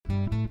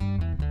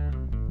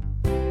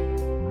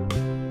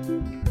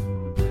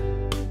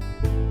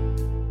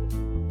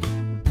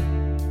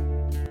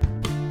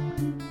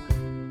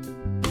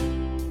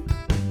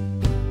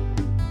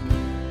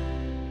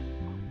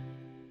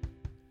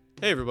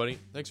Hey everybody,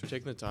 thanks for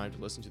taking the time to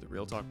listen to the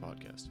Real Talk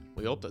podcast.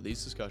 We hope that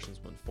these discussions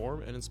will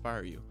inform and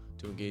inspire you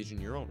to engage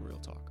in your own Real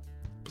Talk.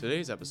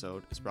 Today's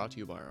episode is brought to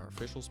you by our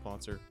official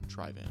sponsor,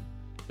 Trivan,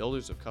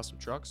 builders of custom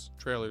trucks,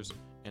 trailers,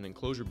 and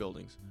enclosure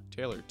buildings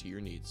tailored to your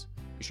needs.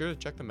 Be sure to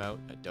check them out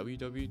at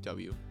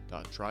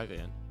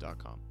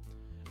www.trivan.com.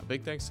 A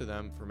big thanks to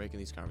them for making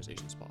these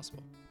conversations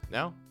possible.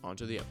 Now, on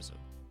to the episode.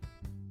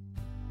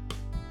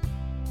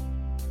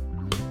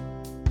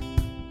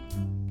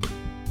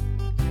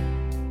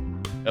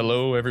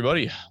 Hello,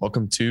 everybody.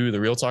 Welcome to the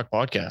Real Talk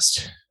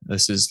podcast.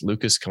 This is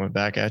Lucas coming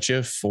back at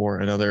you for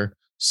another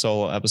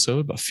solo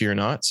episode, but fear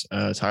not.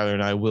 Tyler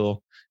and I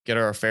will get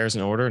our affairs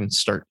in order and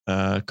start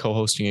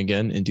co-hosting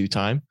again in due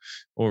time.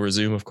 We'll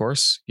resume, of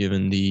course,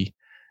 given the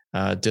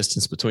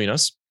distance between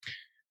us.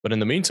 But in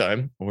the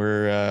meantime, we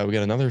got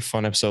another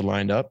fun episode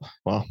lined up.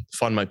 Well,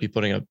 fun might be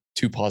putting a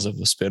too positive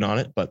a spin on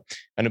it, but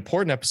an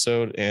important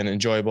episode and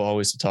enjoyable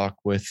always to talk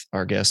with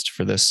our guest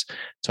for this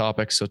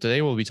topic. So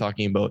today we'll be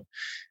talking about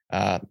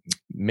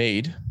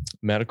MAiD,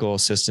 medical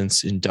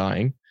assistance in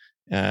dying,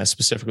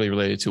 specifically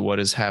related to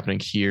what is happening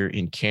here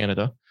in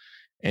Canada.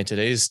 And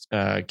today's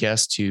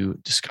guest to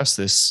discuss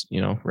this,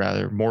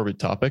 rather morbid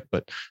topic,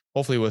 but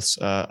hopefully with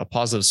a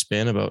positive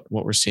spin about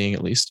what we're seeing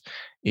at least,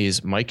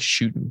 is Mike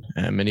Schouten.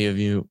 Many of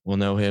you will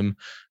know him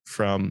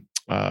from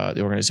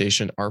the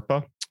organization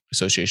ARPA,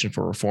 Association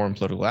for Reform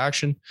Political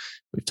Action.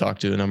 We've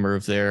talked to a number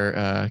of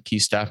their key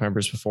staff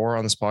members before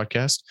on this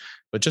podcast,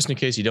 but just in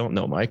case you don't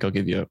know Mike, I'll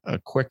give you a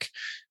quick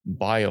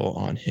bio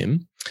on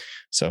him.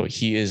 So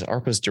he is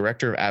ARPA's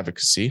Director of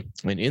Advocacy,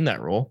 and in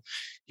that role,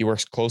 he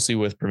works closely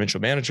with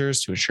provincial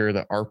managers to ensure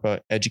that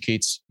ARPA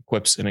educates,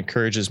 equips, and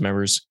encourages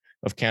members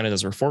of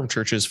Canada's Reformed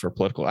churches for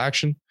political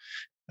action.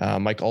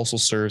 Mike also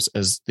serves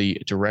as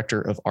the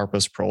Director of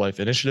ARPA's pro-life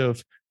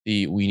initiative,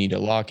 the We Need a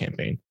Law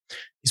campaign.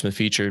 He's been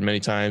featured many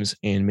times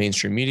in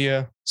mainstream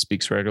media,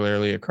 speaks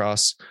regularly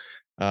across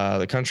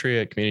the country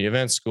at community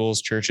events,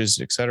 schools, churches,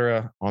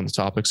 etc., on the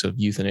topics of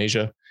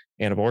euthanasia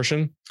and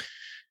abortion,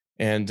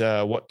 and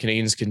what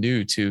Canadians can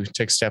do to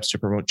take steps to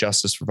promote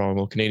justice for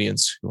vulnerable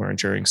Canadians who are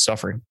enduring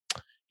suffering.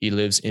 He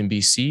lives in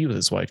BC with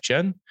his wife,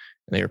 Jen, and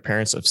they are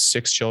parents of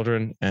 6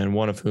 children, and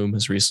one of whom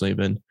has recently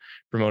been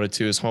promoted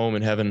to his home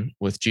in heaven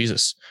with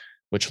Jesus,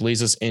 which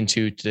leads us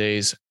into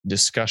today's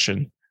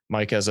discussion.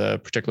 Mike has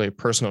a particularly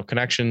personal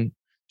connection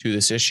to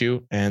this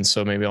issue, and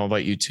so maybe I'll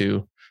invite you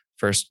to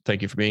first,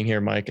 thank you for being here,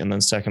 Mike, and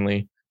then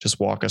secondly, just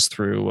walk us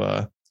through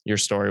your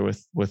story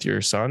with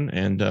your son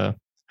and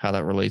how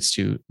that relates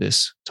to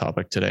this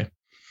topic today.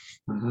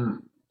 Mm-hmm.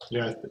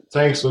 Yeah,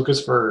 thanks,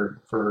 Lucas,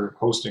 for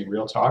hosting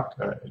Real Talk.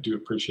 I do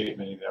appreciate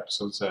many of the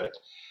episodes that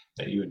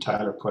you and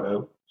Tyler put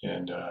out,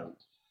 and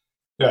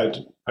I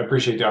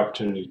appreciate the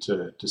opportunity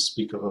to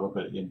speak a little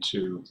bit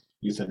into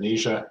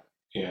euthanasia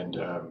and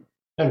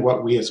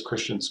what we as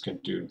Christians can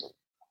do, I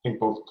think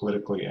both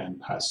politically and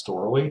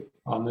pastorally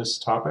on this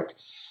topic.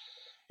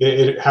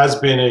 It has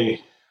been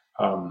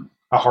a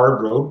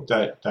hard road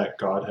that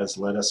God has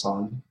led us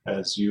on,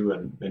 as you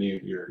and many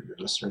of your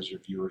listeners, your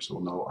viewers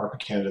will know. ARPA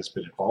Canada has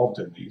been involved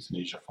in the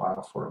euthanasia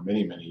file for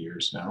many, many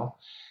years now.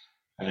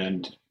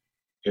 And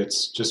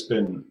it's just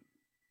been,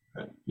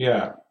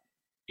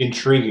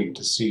 intriguing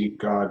to see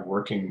God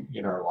working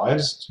in our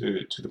lives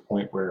to the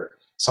point where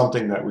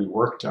something that we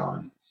worked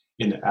on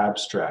in the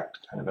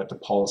abstract, kind of at the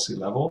policy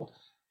level,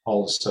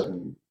 all of a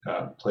sudden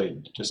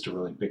played just a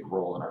really big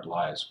role in our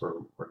lives, where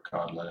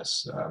God led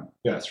us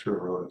through a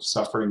road of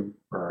suffering,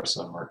 where our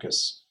son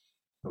Marcus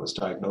was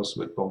diagnosed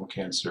with bone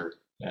cancer,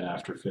 and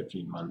after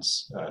 15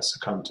 months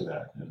succumbed to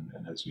that,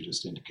 and as you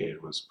just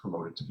indicated, was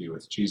promoted to be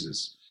with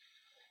Jesus.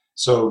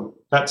 So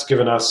that's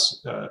given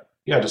us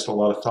just a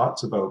lot of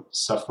thoughts about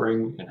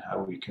suffering and how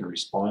we can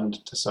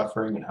respond to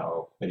suffering, and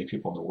how many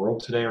people in the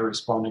world today are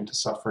responding to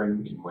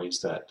suffering in ways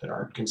that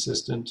aren't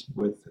consistent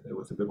with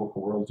a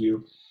biblical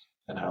worldview,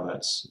 and how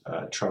that's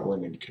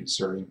troubling and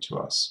concerning to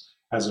us,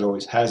 as it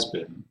always has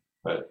been,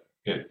 but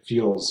it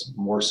feels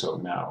more so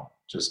now,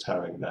 just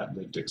having that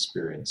lived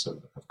experience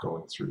of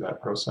going through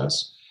that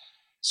process.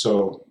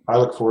 So I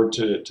look forward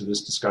to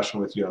this discussion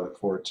with you. I look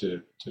forward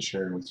to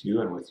sharing with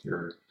you and with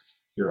your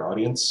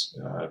audience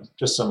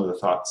just some of the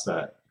thoughts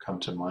that come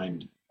to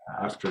mind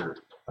after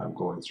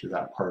going through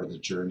that part of the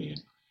journey.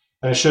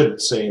 And I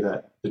should say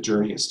that the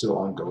journey is still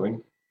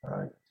ongoing.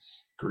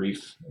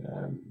 Grief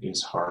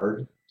is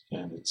hard.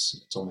 And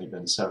it's only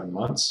been 7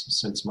 months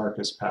since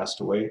Marcus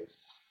passed away,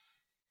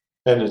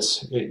 and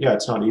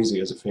it's not easy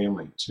as a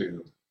family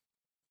to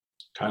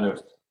kind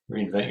of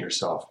reinvent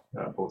yourself,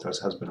 both as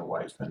husband and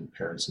wife and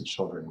parents and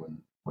children,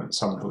 when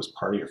someone who was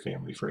part of your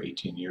family for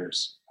 18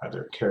 years,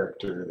 their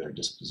character, their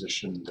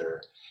disposition,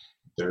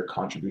 their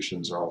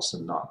contributions are all of a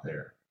sudden not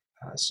there.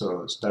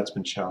 So that's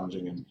been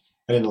challenging, and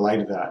in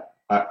light of that,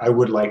 I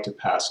would like to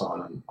pass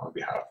on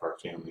behalf of our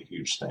family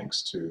huge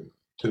thanks to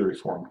the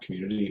Reformed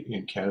community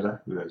in Canada,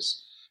 who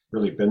has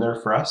really been there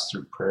for us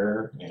through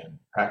prayer and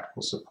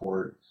practical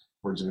support,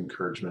 words of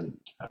encouragement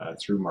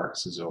through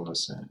Marcus's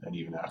illness and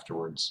even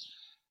afterwards.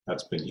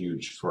 That's been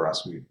huge for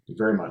us. We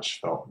very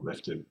much felt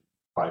lifted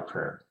by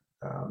prayer.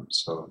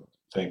 So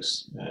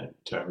thanks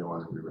to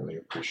everyone. We really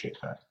appreciate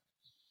that.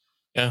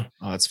 Yeah,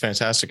 it's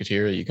fantastic to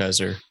hear you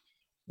guys are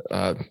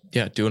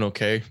doing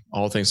okay,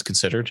 all things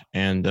considered.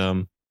 And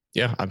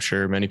I'm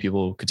sure many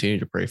people will continue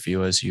to pray for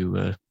you as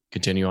you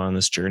continue on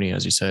this journey.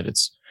 As you said,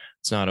 it's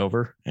not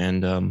over,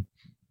 and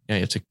you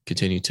have to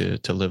continue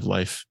to live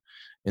life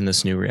in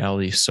this new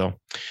reality. So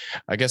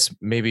I guess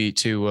maybe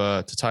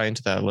to tie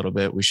into that a little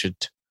bit, we should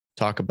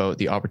talk about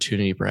the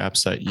opportunity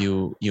perhaps that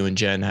you and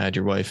Jen had,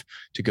 your wife,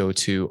 to go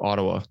to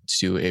Ottawa to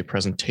do a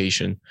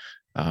presentation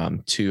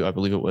to, I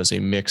believe it was a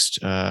mixed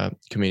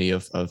committee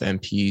of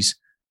MPs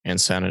and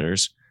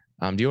senators.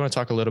 Do you want to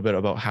talk a little bit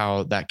about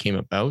how that came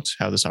about,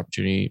 how this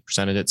opportunity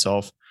presented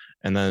itself,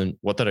 and then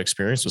what that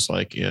experience was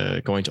like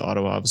going to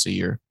Ottawa? Obviously,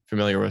 you're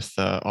familiar with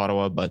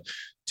Ottawa, but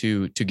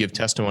to give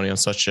testimony on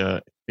such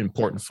a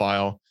important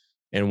file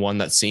and one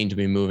that seemed to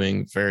be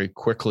moving very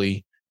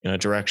quickly in a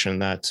direction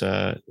that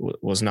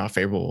was not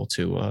favorable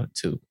to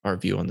our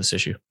view on this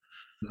issue.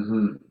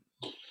 Mm-hmm.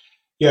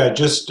 Yeah,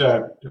 just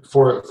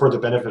for the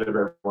benefit of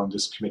everyone,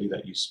 this committee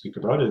that you speak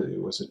about,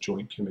 it was a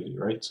joint committee,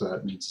 right? So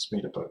that means it's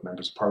made up of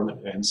members of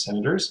parliament and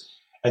senators.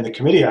 And the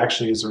committee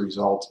actually is a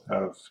result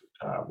of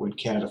when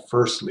Canada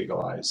first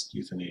legalized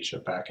euthanasia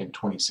back in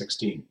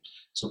 2016.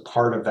 So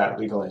part of that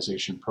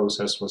legalization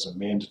process was a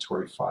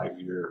mandatory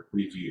 5-year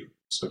review.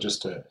 So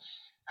just to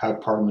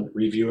have Parliament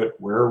review it,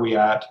 where are we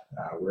at?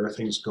 Where are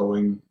things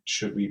going?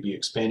 Should we be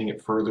expanding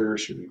it further?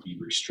 Should we be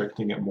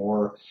restricting it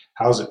more?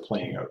 How's it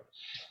playing out?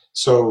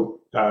 So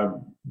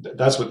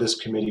that's what this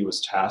committee was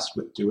tasked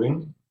with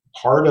doing.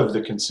 Part of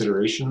the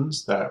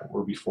considerations that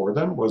were before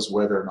them was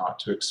whether or not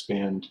to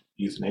expand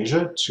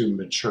euthanasia to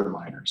mature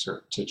minors,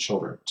 or to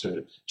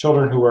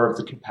children who are of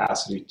the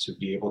capacity to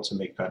be able to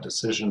make that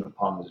decision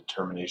upon the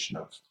determination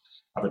of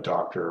a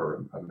doctor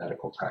or a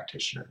medical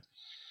practitioner.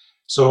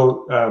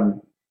 So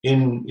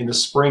in the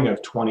spring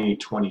of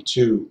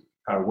 2022,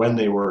 when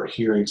they were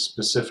hearing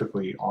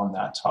specifically on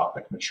that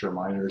topic, mature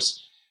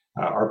minors,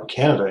 ARPA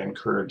Canada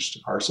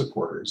encouraged our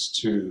supporters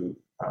to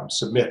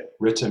submit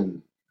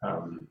written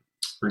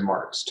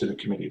remarks to the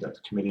committee that the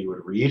committee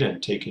would read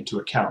and take into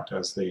account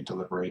as they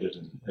deliberated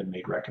and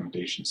made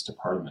recommendations to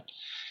Parliament.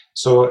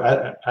 So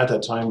at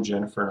that time,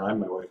 Jennifer and I,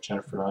 my wife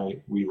Jennifer and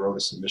I, we wrote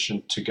a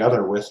submission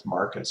together with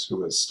Marcus, who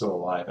was still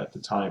alive at the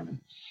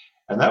time.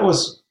 And that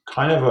was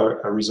kind of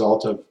a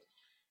result of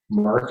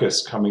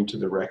Marcus coming to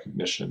the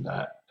recognition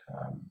that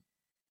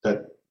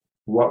that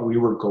what we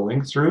were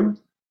going through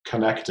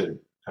connected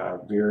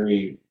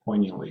very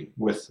poignantly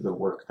with the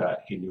work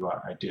that he knew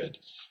I did.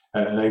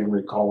 And I even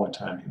recall one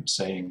time him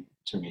saying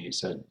to me, he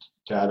said,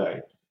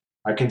 "Dad,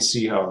 I can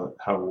see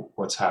how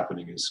what's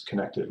happening is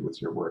connected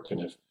with your work.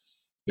 And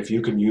if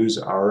you can use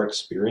our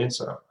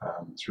experience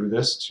through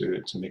this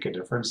to make a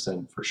difference,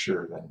 then for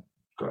sure, then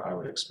I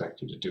would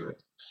expect you to do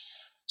it."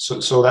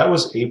 So that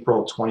was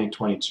April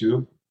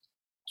 2022.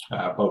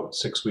 About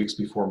 6 weeks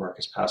before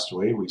Marcus passed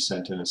away, we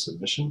sent in a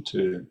submission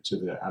to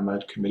the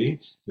MAiD committee,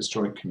 this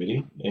joint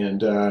committee,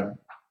 and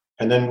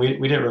then we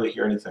didn't really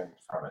hear anything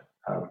from it.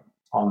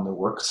 On the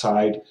work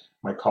side,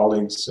 my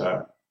colleagues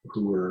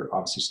who were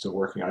obviously still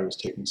working, I was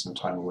taking some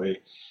time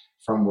away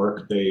from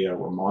work. They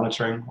were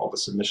monitoring all the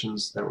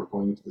submissions that were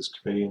going to this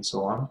committee and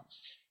so on.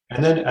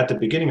 And then at the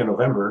beginning of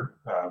November,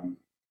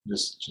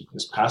 this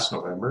past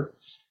November,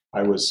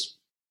 I was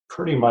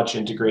pretty much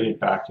integrated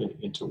back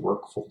into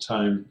work full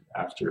time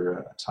after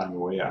a time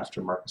away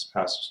after Marcus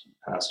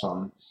passed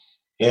on.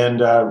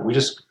 And we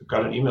just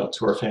got an email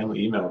to our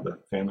family email, the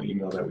family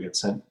email that we had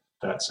sent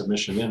that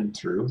submission in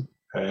through.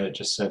 It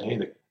just said, "Hey,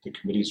 the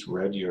committee's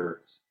read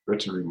your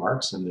written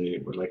remarks and they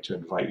would like to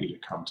invite you to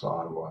come to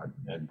Ottawa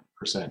and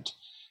present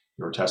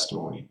your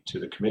testimony to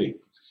the committee."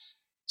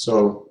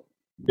 So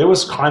it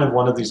was kind of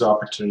one of these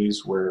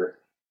opportunities where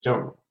you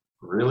don't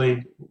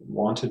really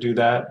want to do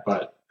that,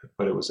 but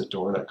it was a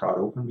door that got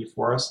open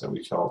before us that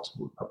we felt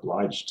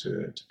obliged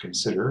to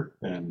consider,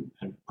 and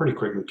pretty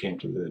quickly came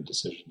to the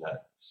decision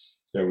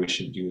that we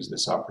should use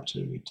this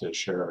opportunity to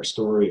share our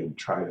story and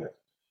try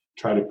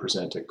to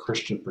present a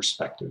Christian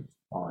perspective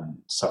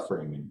on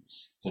suffering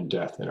and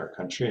death in our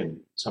country, and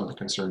some of the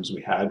concerns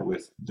we had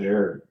with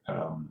they're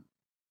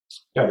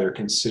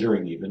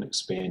considering even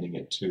expanding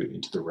it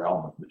into the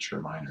realm of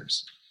mature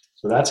minors.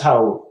 So that's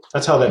how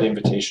that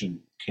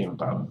invitation came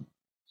about.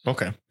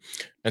 Okay.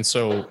 And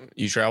so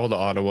you travel to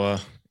Ottawa,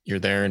 you're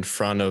there in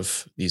front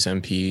of these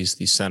MPs,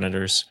 these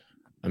senators.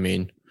 I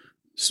mean,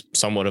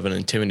 somewhat of an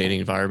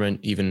intimidating environment,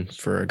 even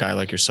for a guy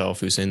like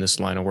yourself who's in this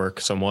line of work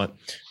somewhat.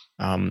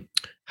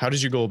 How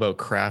did you go about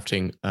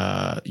crafting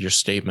your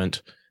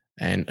statement?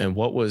 And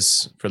what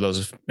was, for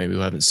those maybe who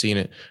haven't seen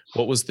it,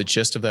 what was the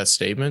gist of that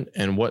statement?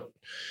 And what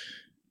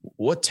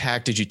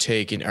tack did you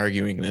take in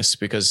arguing this?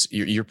 Because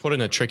you're put in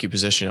a tricky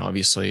position.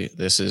 Obviously,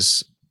 this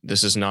is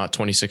not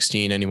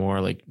 2016 anymore.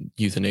 Like,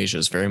 euthanasia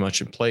is very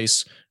much in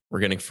place. We're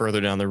getting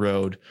further down the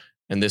road.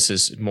 And this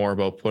is more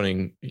about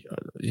putting,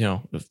 it's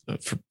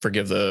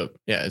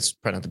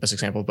probably not the best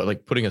example, but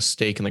like putting a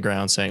stake in the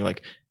ground saying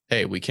like,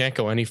 hey, we can't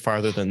go any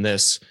farther than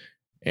this.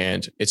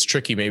 And it's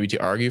tricky maybe to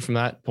argue from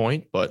that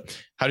point, but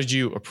how did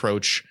you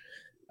approach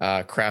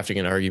crafting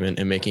an argument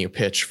and making a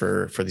pitch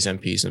for these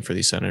MPs and for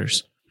these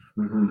senators?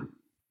 Mm-hmm.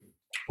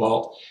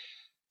 Well,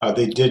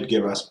 they did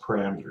give us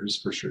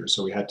parameters for sure,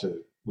 so we had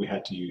to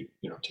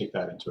take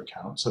that into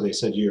account. So they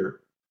said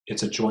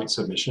it's a joint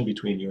submission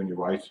between you and your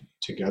wife.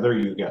 Together,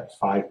 you get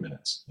 5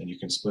 minutes, and you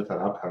can split that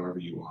up however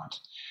you want.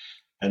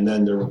 And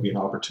then there will be an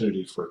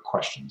opportunity for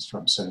questions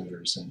from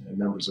senators and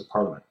members of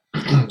parliament.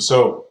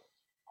 So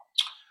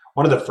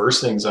one of the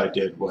first things I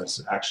did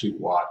was actually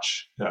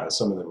watch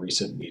some of the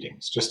recent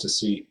meetings just to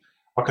see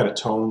what kind of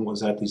tone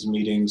was at these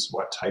meetings,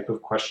 what type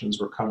of questions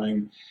were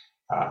coming,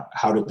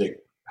 how did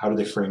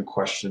they frame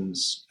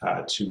questions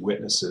to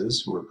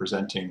witnesses who were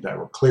presenting that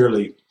were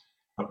clearly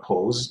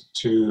opposed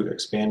to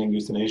expanding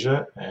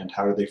euthanasia, and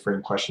how did they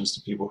frame questions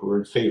to people who were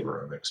in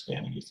favor of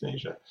expanding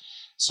euthanasia.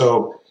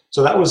 So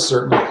that was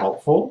certainly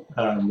helpful.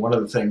 One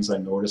of the things I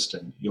noticed,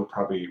 and you'll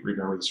probably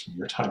remember this from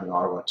your time in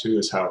Ottawa too,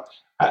 is how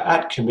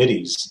at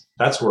committees,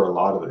 that's where a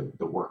lot of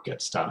the work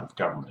gets done of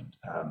government.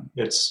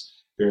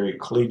 It's very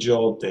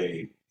collegial.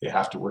 They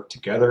have to work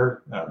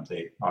together.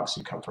 They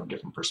obviously come from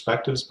different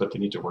perspectives, but they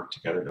need to work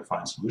together to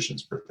find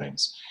solutions for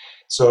things.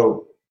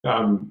 So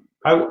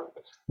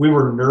we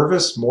were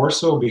nervous more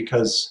so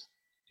because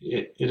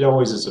it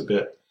always is a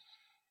bit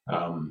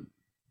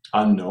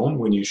unknown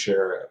when you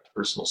share a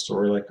personal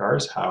story like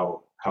ours,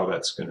 how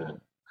that's going to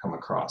come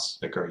across.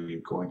 Like, are you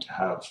going to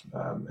have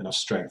enough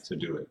strength to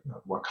do it?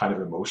 What kind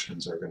of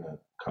emotions are going to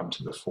come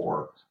to the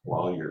fore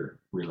while you're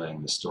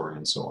relaying the story,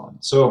 and so on.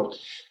 So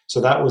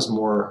that was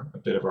more a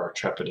bit of our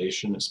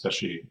trepidation,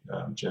 especially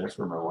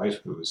Jennifer, my wife,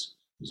 who's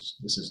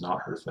this is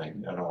not her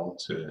thing at all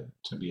to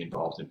be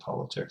involved in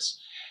politics.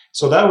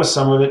 So that was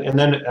some of it. And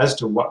then as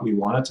to what we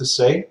wanted to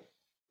say,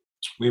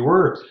 we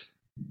were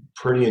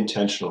pretty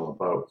intentional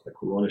about,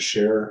 like, we want to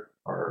share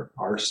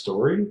our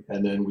story,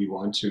 and then we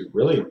want to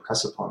really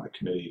impress upon the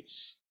committee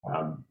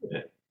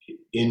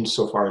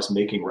insofar as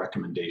making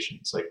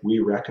recommendations. Like, we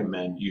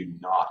recommend you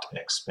not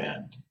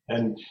expand,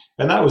 and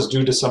that was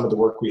due to some of the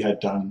work we had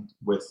done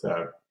with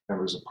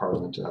members of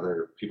parliament and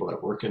other people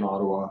that work in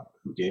Ottawa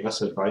who gave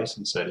us advice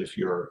and said, if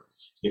you're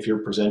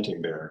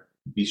presenting there,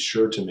 be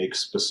sure to make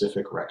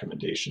specific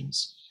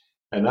recommendations.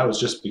 And that was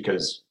just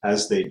because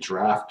as they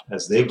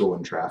go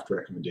and draft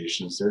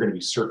recommendations, they're going to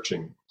be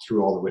searching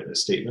through all the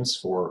witness statements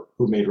for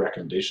who made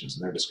recommendations,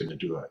 and they're just going to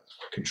do a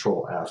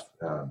Control F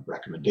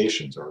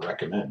recommendations or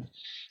recommend.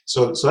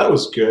 So that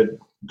was good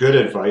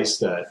advice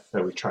that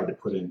we tried to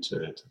put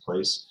into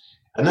place.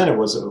 And then it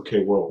was,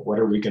 okay, well, what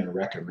are we going to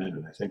recommend?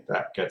 And I think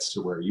that gets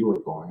to where you were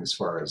going as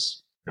far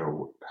as,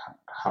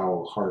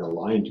 how hard a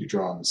line do you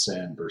draw in the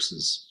sand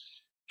versus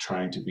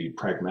trying to be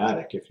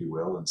pragmatic, if you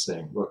will, and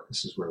saying, look,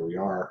 this is where we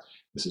are.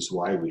 This is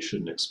why we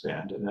shouldn't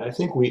expand. And I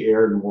think we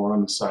erred more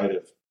on the side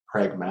of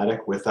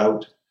pragmatic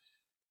without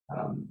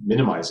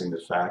minimizing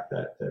the fact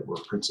that we're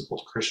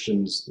principled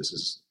Christians. This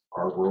is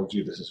our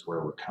worldview. This is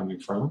where we're coming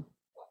from.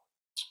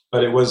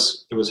 But it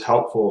was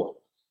helpful,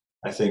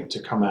 I think,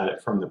 to come at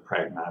it from the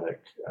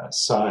pragmatic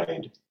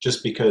side,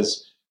 just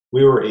because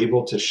we were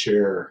able to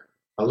share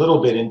a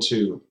little bit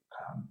into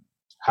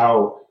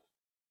how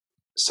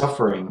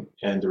suffering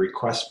and the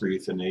request for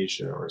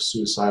euthanasia or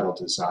suicidal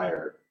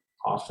desire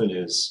often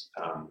is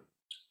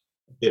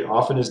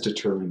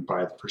determined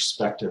by the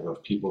perspective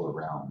of people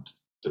around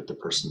the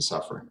person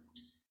suffering.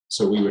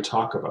 So we would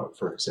talk about,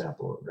 for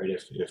example, right,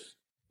 if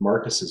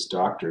Marcus's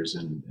doctors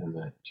and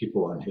the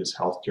people on his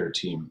healthcare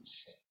team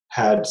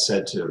had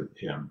said to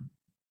him,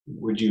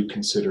 would you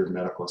consider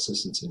medical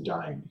assistance in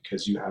dying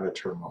because you have a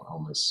terminal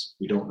illness?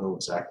 We don't know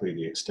exactly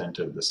the extent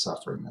of the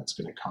suffering that's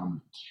going to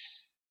come.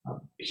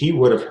 He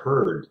would have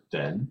heard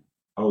then,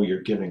 oh,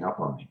 you're giving up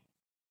on me.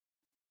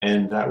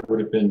 And that would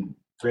have been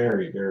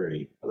very,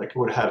 very, like, it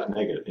would have had a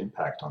negative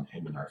impact on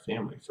him and our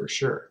family for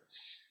sure.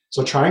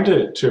 So trying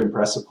to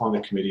impress upon the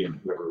committee and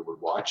whoever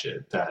would watch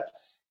it that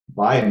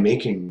by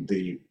making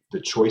the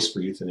choice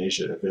for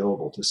euthanasia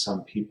available to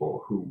some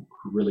people who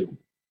really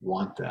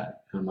want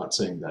that, and I'm not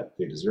saying that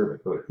they deserve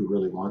it, but who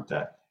really want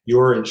that,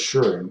 you're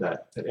ensuring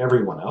that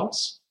everyone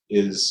else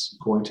is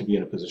going to be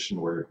in a position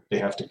where they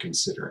have to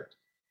consider it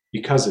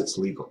because it's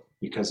legal,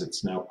 because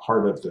it's now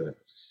part of the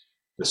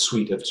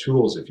suite of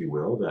tools, if you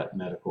will, that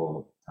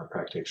medical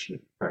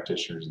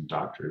practitioners and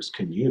doctors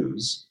can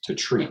use to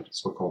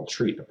so-called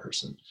treat a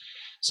person.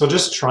 So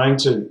just trying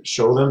to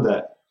show them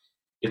that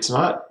it's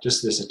not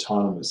just this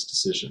autonomous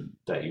decision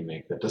that you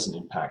make that doesn't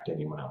impact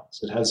anyone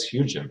else. It has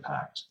huge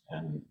impact.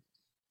 And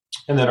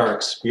that our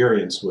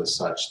experience was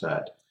such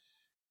that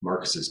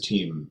Marcus's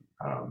team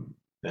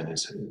and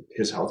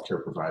his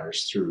healthcare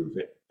providers through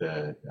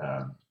the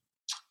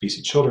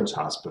BC Children's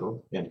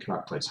Hospital and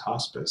Canuck Place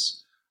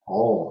Hospice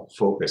all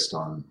focused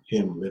on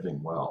him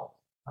living well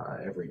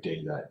every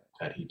day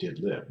that he did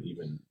live,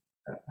 even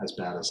as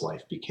bad as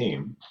life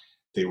became.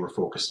 They were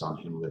focused on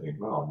him living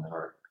well. And then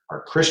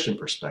our Christian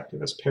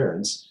perspective as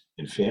parents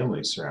and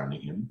families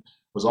surrounding him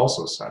was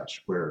also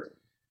such, where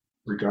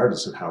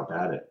regardless of how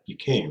bad it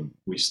became,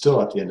 we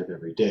still at the end of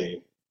every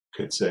day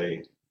could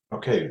say,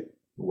 okay,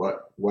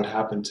 what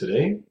happened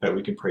today that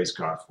we can praise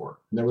God for?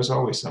 And there was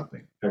always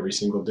something every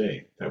single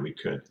day that we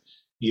could,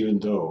 even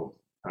though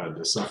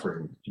the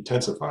suffering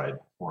intensified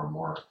more and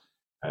more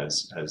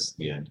as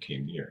the end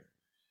came near.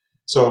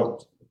 So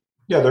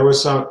yeah, there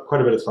was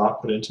quite a bit of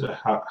thought put into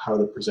how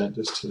to present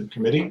this to the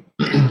committee.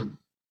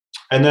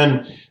 And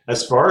then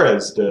as far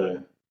as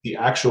the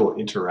actual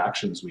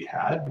interactions we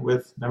had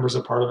with members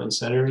of parliament and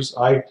senators,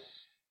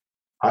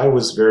 I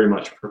was very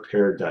much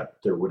prepared that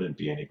there wouldn't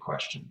be any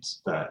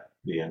questions, that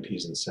the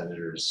MPs and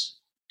senators,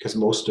 because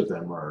most of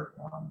them are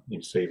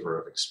in favor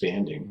of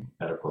expanding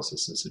medical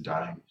assistance to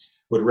dying,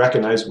 would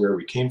recognize where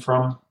we came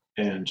from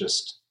and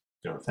just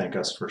thank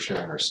us for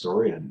sharing our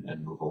story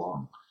and move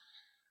along.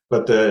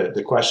 But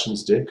the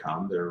questions did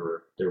come.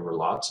 There were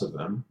lots of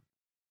them.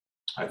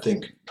 I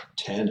think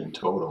 10 in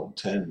total,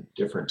 10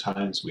 different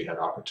times we had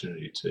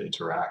opportunity to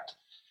interact.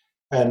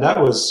 And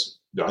that was,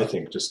 I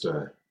think, just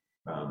a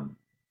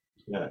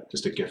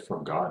gift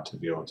from God to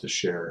be able to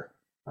share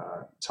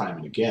time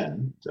and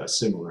again a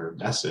similar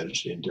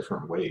message in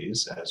different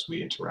ways as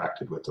we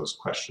interacted with those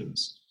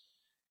questions.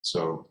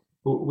 So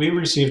we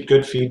received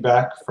good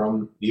feedback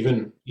from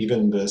even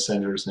the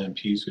senators and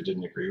MPs who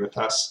didn't agree with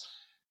us.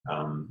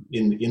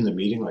 In the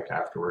meeting, like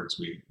afterwards,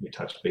 we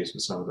touched base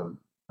with some of them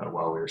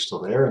while we were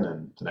still there, and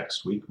then the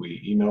next week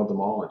we emailed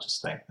them all and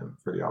just thanked them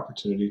for the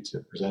opportunity to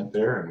present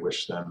there and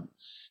wish them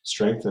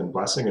strength and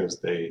blessing as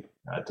they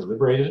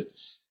deliberated.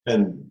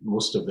 And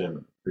most of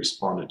them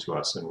responded to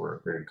us and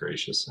were very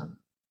gracious and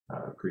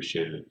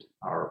appreciated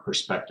our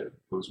perspective.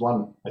 It was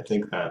one, I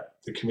think, that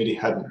the committee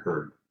hadn't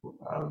heard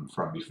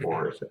from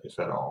before, if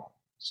at all.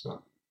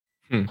 So,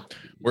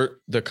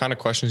 were the kind of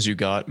questions you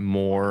got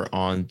more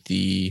on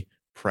the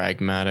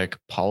pragmatic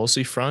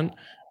policy front,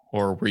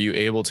 or were you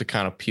able to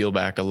kind of peel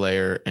back a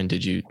layer? And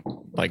did you,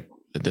 like,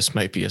 this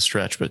might be a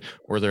stretch, but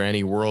were there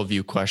any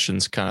worldview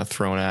questions kind of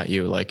thrown at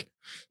you? Like,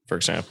 for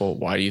example,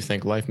 why do you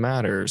think life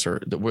matters? Or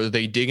were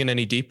they digging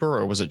any deeper,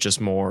 or was it just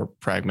more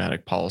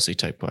pragmatic policy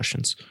type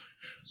questions?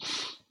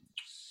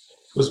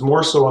 It was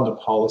more so on the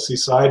policy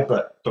side,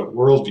 but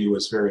worldview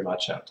was very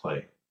much at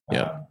play.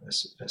 Yeah.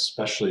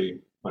 Especially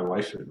my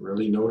wife had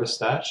really noticed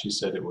that. She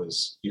said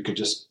you could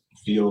just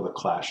feel the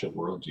clash of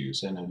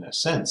worldviews. And in a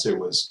sense, it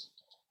was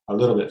a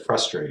little bit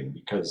frustrating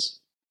because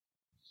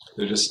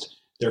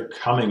they're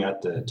coming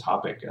at the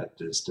topic, at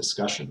this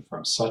discussion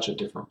from such a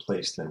different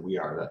place than we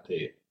are, that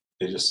they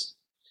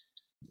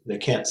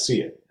can't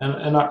see it.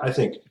 And I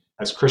think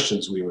as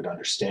Christians, we would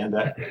understand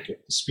that. Like,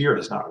 if the Spirit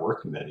is not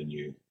working that in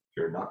you,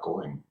 you're not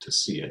going to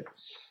see it.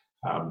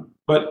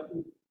 But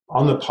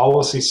on the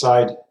policy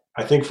side,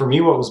 I think for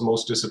me, what was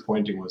most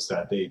disappointing was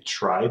that they would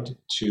try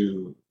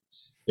to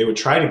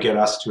get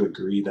us to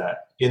agree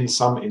that in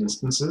some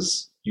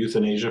instances,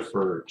 euthanasia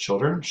for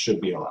children should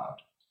be allowed.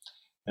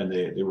 And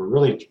they were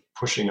really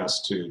pushing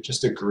us to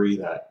just agree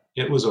that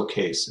it was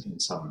okay in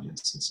some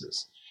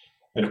instances.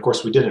 And of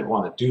course, we didn't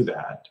want to do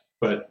that.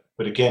 But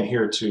again,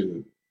 here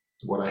to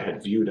what I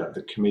had viewed of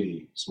the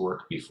committee's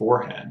work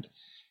beforehand,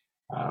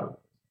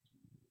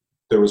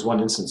 there was one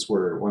instance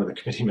where one of the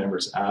committee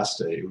members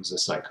asked, it was a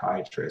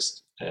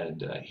psychiatrist,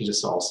 and he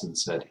just all of a sudden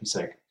said, he's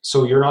like,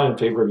 so you're not in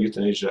favor of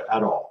euthanasia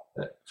at all,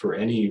 for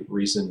any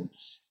reason,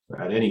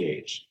 at any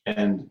age?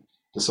 And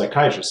the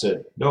psychiatrist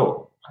said,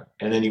 no.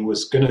 And then he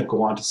was going to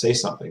go on to say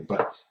something,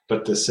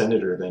 but the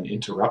senator then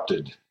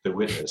interrupted the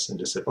witness and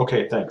just said,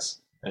 okay,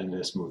 thanks, and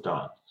just moved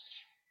on,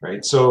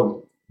 right?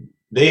 So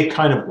they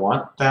kind of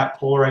want that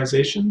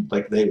polarization,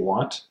 like they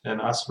want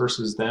an us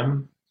versus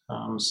them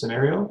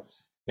scenario.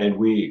 And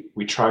we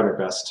tried our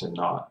best to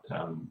not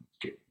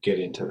get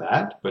into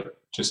that, but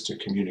just to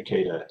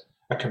communicate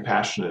a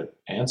compassionate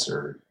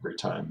answer every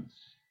time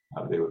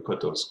they would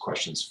put those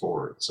questions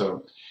forward.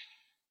 So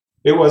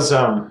it was,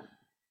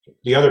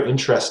 the other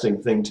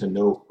interesting thing to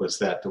note was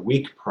that the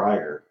week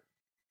prior,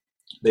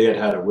 they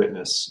had a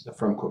witness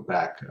from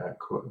Quebec,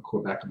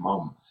 Quebec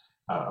mom,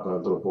 about a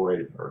little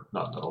boy, or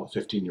not little, a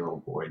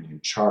 15-year-old boy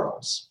named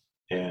Charles.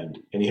 And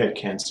he had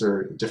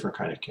cancer, a different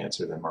kind of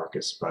cancer than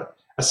Marcus, but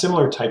a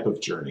similar type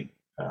of journey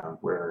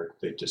where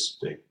they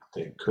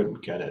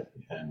couldn't get it,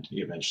 and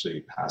he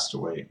eventually passed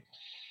away.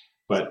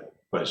 But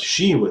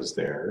she was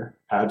there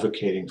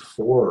advocating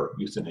for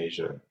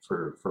euthanasia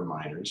for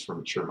minors, for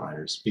mature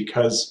minors,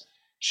 because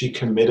she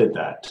committed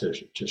that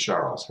to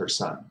Charles, her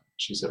son.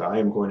 She said, I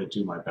am going to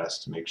do my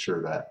best to make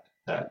sure that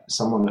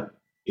someone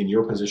in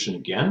your position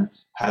again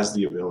has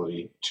the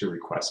ability to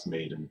request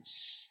MAiD.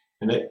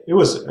 And it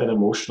was an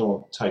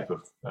emotional type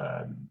of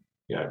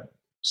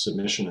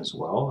submission as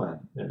well,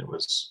 and it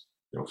was,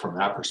 from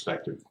that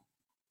perspective,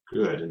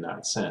 good in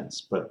that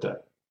sense. But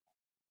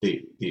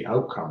the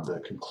outcome,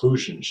 the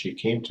conclusion she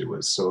came to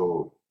was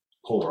so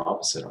polar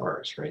opposite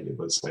ours, right? It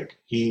was like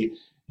he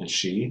and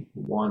she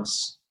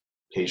wants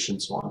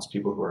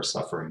people who are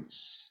suffering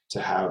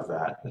to have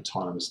that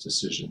autonomous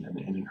decision.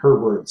 And in her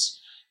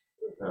words,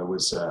 it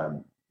was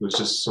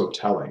just so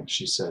telling.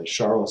 She said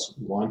Charles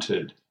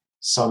wanted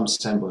some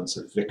semblance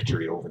of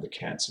victory over the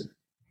cancer,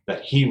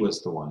 that he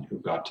was the one who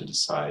got to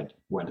decide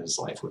when his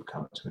life would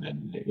come to an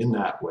end. In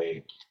that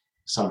way,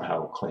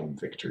 somehow claim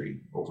victory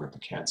over the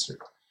cancer.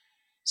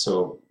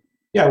 So,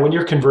 yeah, when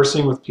you're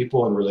conversing with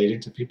people and relating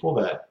to people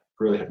that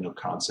really have no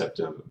concept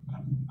of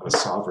a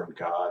sovereign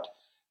God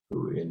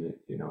who, in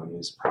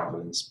His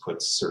providence,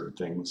 puts certain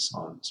things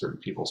on certain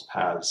people's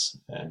paths,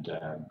 and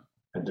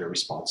they're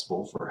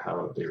responsible for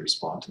how they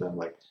respond to them.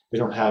 Like they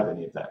don't have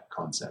any of that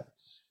concept.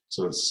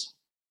 So it's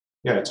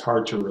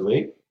hard to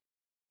relate.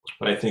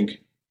 But I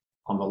think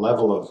on the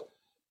level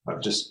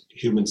of just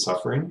human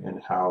suffering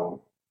and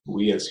how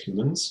we as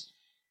humans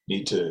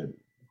need to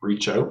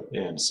reach out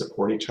and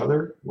support each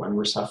other when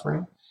we're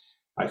suffering,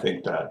 I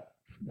think that,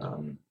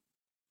 um,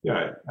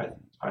 yeah,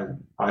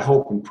 I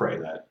hope and pray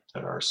that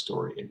our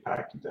story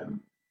impacted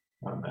them,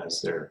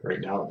 as they're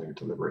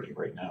deliberating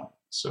right now.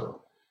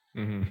 So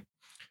Mm-hmm.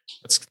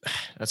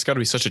 That's got to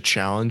be such a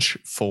challenge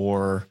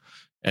for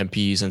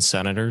MPs and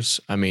senators.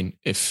 I mean,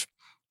 if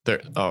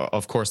they're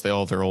of course they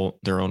all have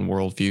their own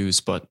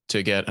worldviews, but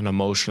to get an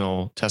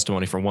emotional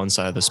testimony from one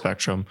side of the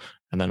spectrum,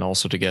 and then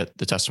also to get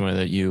the testimony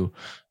that you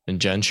and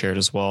Jen shared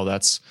as well,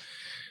 that's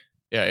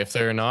if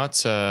they're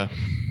not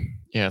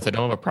if they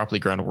don't have a properly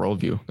grounded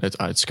worldview,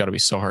 it's got to be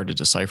so hard to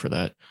decipher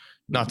that.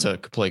 Not to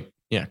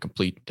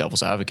complete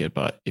devil's advocate,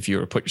 but if you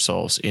were to put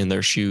yourselves in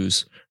their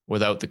shoes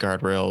without the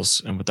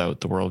guardrails and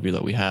without the worldview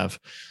that we have,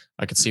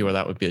 I could see where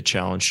that would be a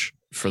challenge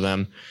for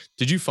them.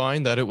 Did you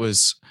find that it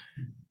was,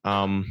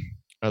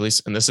 at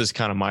least, and this is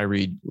kind of my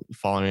read,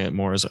 following it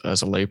more as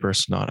a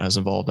layperson, not as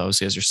involved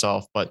obviously as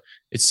yourself, but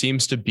it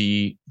seems to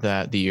be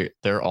that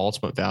their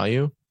ultimate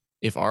value,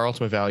 if our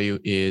ultimate value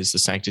is the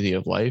sanctity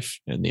of life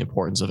and the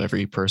importance of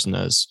every person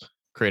as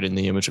created in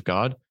the image of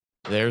God,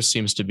 theirs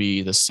seems to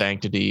be the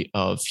sanctity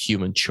of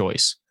human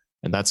choice.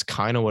 And that's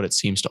kind of what it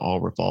seems to all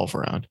revolve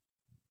around.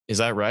 Is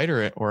that right?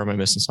 Or am I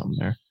missing something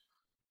there?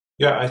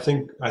 yeah, I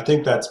think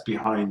that's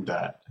behind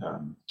that,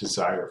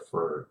 desire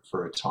for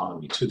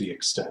autonomy, to the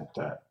extent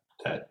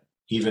that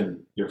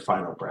even your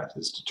final breath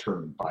is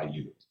determined by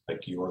you.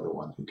 Like you're the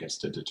one who gets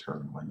to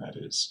determine when that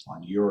is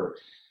on your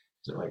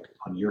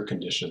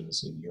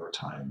conditions in your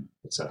time,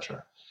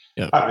 etc.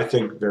 Yeah. I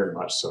think very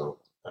much so.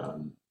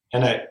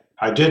 And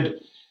I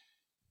did,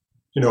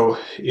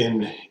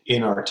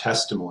 in our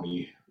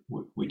testimony,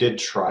 we did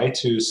try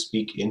to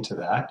speak into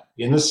that,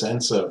 in the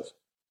sense of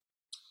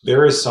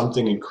there is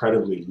something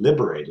incredibly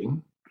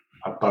liberating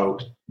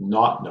about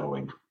not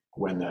knowing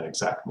when that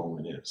exact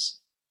moment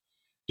is,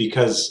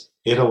 because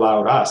it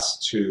allowed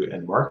us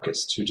and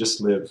Marcus to just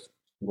live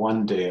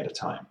one day at a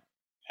time.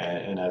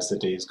 And as the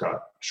days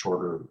got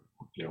shorter,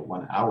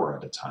 1 hour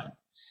at a time.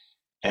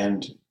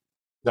 And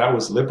that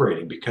was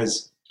liberating,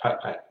 because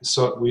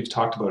so we've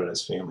talked about it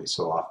as family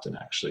so often,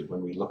 actually,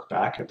 when we look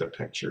back at the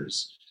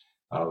pictures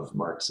of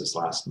Marcus's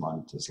last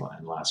month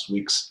and last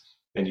week's,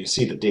 and you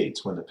see the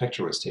dates when the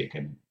picture was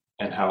taken,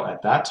 and how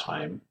at that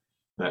time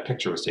when that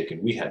picture was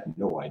taken, we had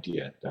no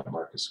idea that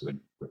Marcus would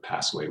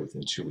pass away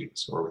within 2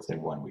 weeks, or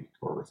within 1 week,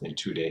 or within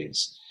 2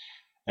 days.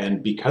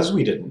 And because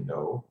we didn't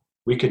know,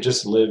 we could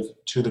just live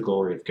to the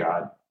glory of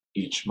God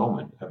each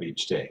moment of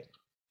each day.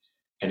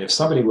 And if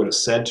somebody would have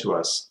said to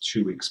us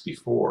 2 weeks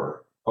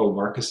before, oh,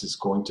 Marcus is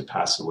going to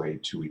pass away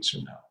 2 weeks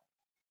from now,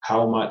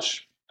 how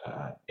much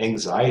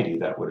anxiety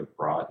that would have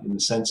brought, in the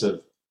sense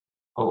of,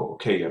 oh,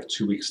 okay, you have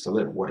 2 weeks to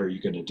live. What are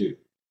you going to do?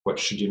 What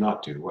should you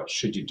not do? What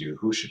should you do?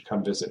 Who should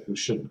come visit? Who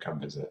shouldn't come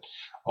visit?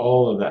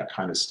 All of that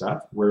kind of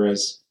stuff.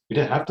 Whereas we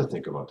didn't have to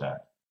think about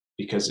that,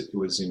 because it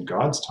was in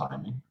God's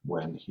timing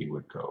when he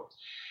would go.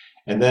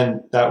 And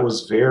then that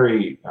was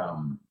very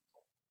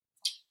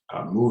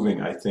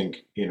moving, I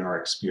think, in our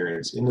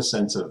experience, in the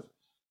sense of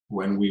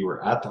when we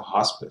were at the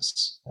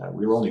hospice,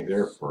 we were only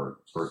there for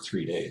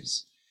 3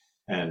 days.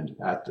 And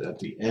at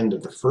the end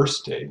of the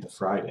first day, the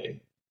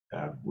Friday,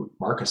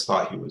 Marcus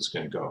thought he was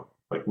going to go.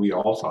 Like we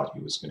all thought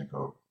he was going to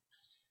go.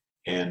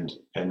 And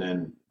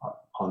then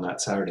on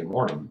that Saturday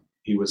morning,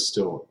 he was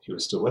still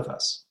with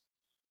us.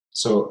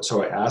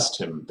 So I asked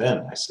him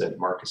then, I said,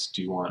 Marcus,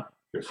 do you want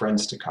your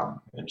friends to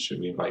come? And should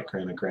we invite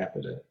Graham and Grandpa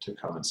to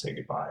come and say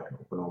goodbye?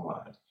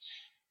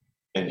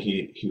 And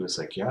he was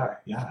like, yeah,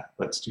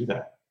 let's do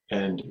that.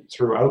 And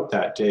throughout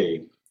that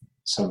day,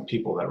 some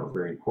people that were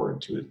very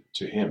important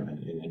to him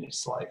and in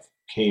his life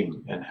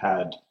came and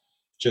had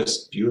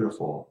just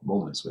beautiful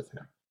moments with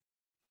him.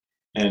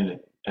 And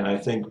I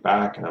think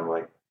back, and I'm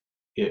like,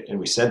 and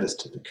we said this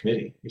to the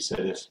committee. We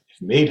said if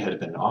MAiD had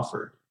been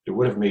offered, it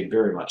would have made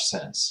very much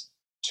sense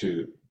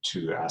to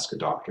ask a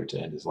doctor to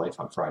end his life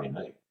on Friday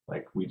night.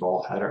 Like we've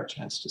all had our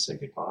chance to say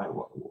goodbye.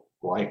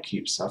 Why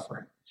keep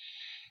suffering?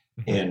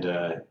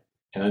 Mm-hmm.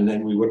 And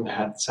then we wouldn't have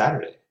had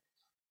Saturday,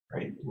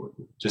 right?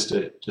 Just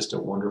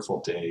a wonderful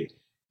day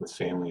with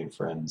family and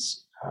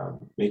friends,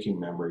 making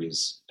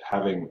memories,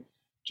 having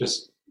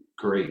just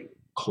great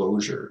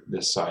closure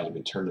this side of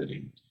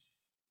eternity,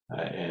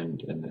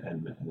 and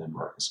then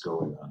Marcus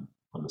going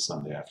on the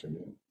Sunday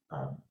afternoon.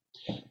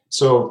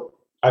 So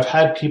I've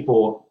had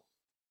people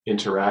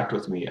interact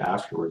with me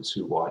afterwards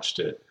who watched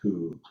it,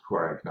 who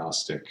are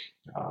agnostic,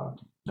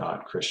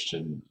 not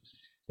Christian,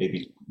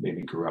 maybe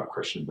grew up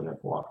Christian but have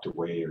walked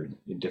away or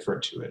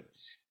indifferent to it,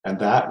 and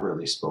that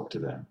really spoke to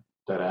them.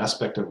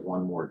 aspect of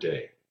one more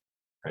day,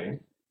 right?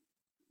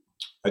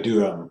 I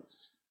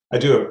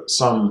do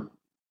some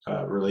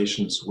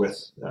relations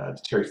with the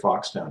Terry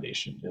Fox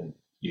Foundation, and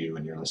you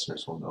and your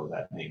listeners will know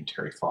that name,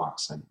 Terry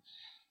Fox,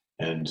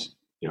 and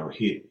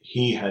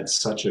he had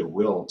such a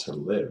will to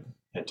live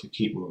and to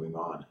keep moving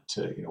on.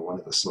 To one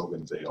of the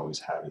slogans they always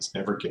have is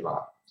 "Never give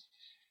up."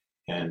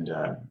 And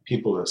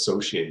people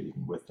associated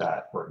with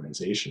that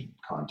organization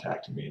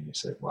contacted me and they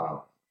said,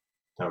 "Wow,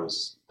 that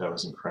was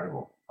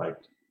incredible! Like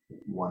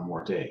one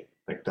more day,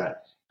 like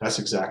that." That's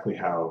exactly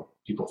how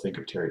people think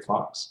of Terry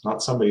Fox.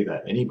 Not somebody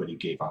that anybody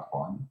gave up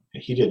on.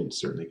 He didn't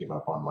certainly give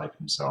up on life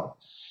himself.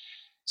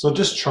 So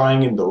just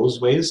trying in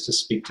those ways to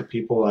speak to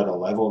people at a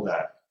level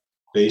that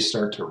they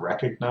start to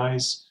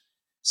recognize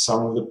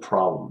some of the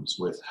problems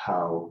with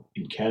how,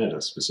 in Canada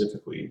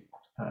specifically,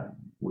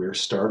 we're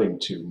starting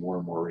to more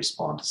and more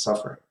respond to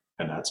suffering.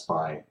 And that's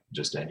by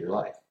just end your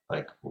life.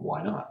 Like,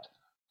 why not?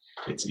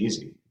 It's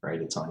easy,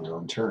 right? It's on your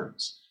own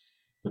terms.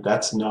 But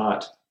that's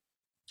not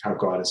how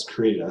God has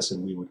created us,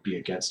 and we would be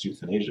against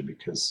euthanasia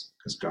because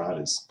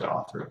God is the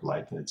author of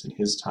life and it's in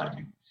his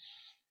timing.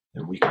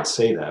 And we can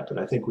say that, but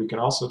I think we can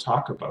also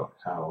talk about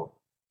how,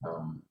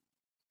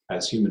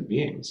 as human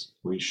beings,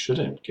 we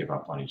shouldn't give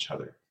up on each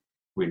other.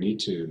 We need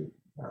to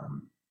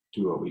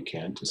do what we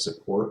can to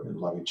support and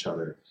love each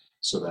other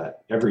so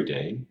that every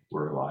day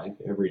we're alive,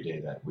 every day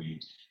that we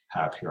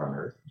have here on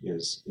earth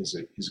is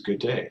a good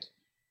day,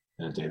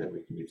 and a day that we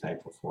can be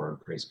thankful for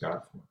and praise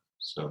God for.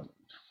 So,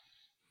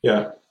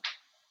 yeah.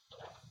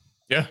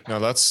 Yeah, no,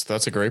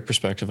 that's a great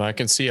perspective. I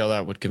can see how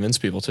that would convince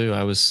people too.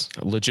 I was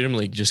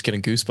legitimately just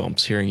getting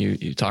goosebumps hearing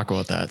you talk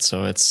about that.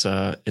 So it's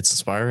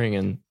inspiring,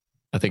 and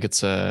I think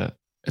it's a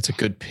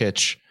good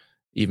pitch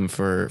even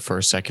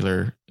for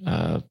secular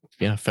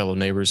fellow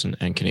neighbors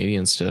and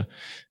Canadians to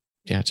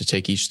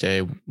take each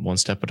day one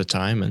step at a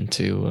time and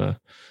to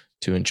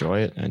enjoy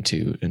it and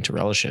to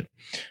relish it.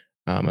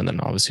 And then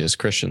obviously as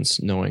Christians,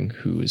 knowing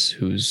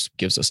who's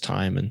gives us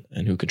time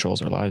and who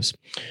controls our lives.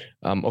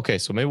 Okay,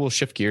 so maybe we'll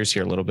shift gears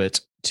here a little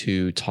bit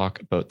to talk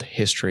about the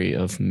history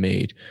of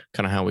MAiD,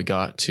 kind of how we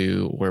got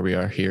to where we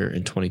are here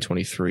in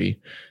 2023.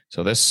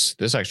 So this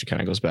actually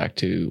kind of goes back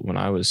to when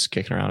I was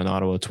kicking around in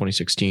Ottawa,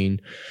 2016,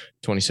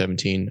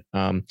 2017. Do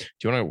you want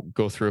to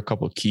go through a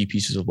couple of key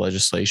pieces of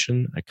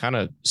legislation? It kind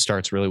of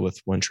starts really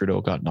with when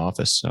Trudeau got in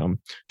office.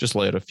 Just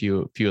lay out a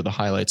few of the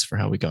highlights for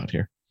how we got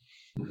here.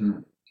 Mm-hmm.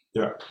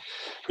 Yeah,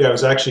 it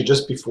was actually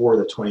just before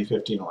the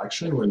 2015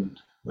 election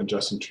when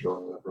Justin Trudeau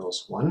and the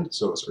Liberals won.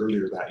 So it was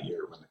earlier that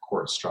year when the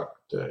court struck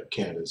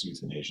Canada's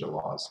euthanasia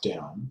laws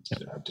down,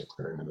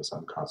 declaring them as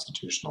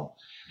unconstitutional.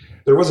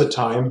 There was a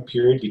time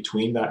period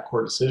between that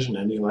court decision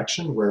and the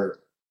election where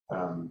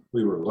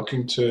we were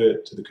looking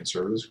to the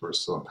Conservatives, who were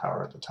still in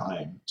power at the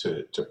time,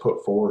 to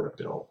put forward a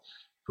bill,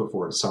 put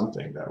forward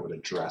something that would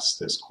address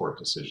this court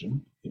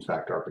decision. In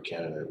fact, ARPA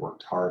Canada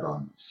worked hard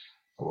on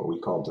what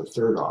we called the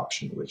third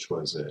option, which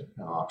was an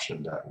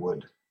option that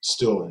would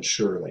still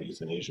ensure that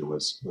euthanasia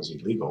was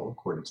illegal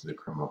according to the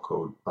criminal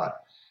code,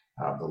 but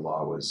the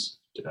law was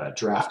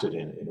drafted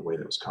in a way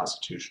that was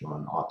constitutional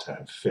and ought to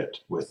have fit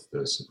with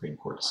the Supreme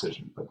Court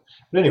decision. But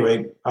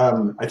anyway,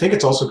 I think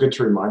it's also good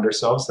to remind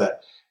ourselves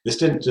that this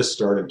didn't just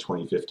start in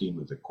 2015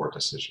 with the court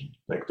decision.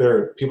 Like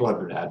people have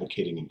been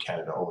advocating in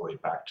Canada all the way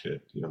back to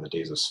the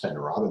days of Sven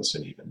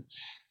Robinson even,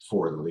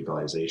 for the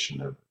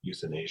legalization of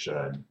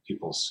euthanasia, and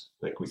people's,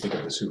 like, we think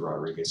of the Sue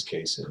Rodriguez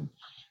case in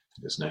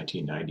this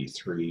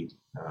 1993.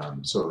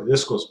 So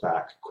this goes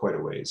back quite a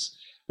ways.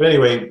 But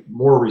anyway,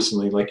 more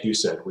recently, like you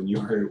said, when you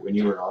were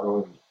in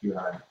Ottawa, you and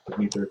I would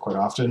meet there quite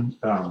often.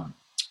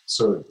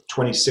 So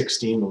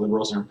 2016, the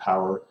Liberals are in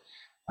power.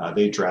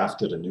 They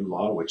drafted a new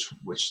law,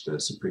 which the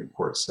Supreme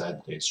Court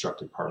said they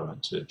instructed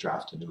Parliament to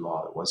draft a new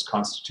law that was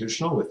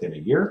constitutional within a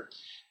year,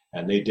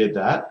 and they did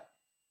that.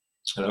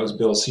 And that was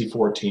Bill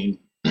C-14.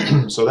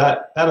 So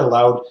that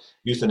allowed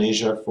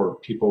euthanasia for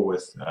people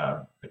with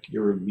like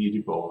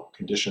irremediable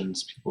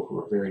conditions, people who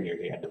are very near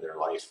the end of their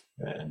life,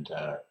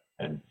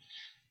 and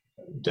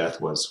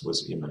death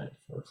was imminent,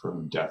 or for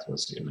whom death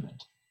was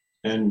imminent.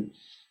 And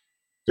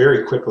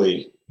very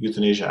quickly,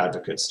 euthanasia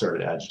advocates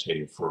started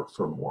agitating for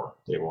more.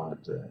 They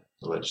wanted the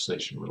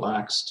legislation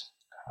relaxed.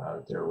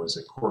 There was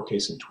a court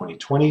case in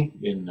 2020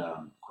 in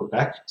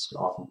Quebec. It's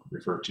often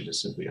referred to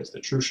just simply as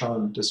the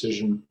Truchon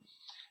decision,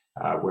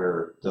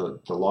 where the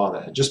law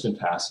that had just been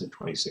passed in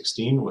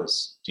 2016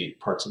 was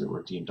parts of it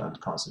were deemed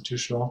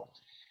unconstitutional.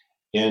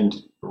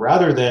 And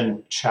rather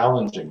than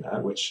challenging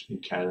that, which in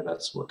Canada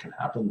that's what can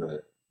happen,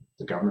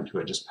 the government who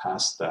had just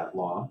passed that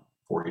law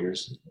 4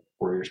 years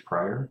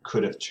prior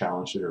could have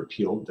challenged it or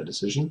appealed the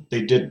decision.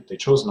 They didn't. They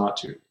chose not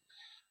to,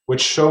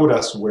 which showed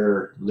us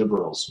where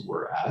Liberals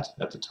were at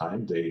the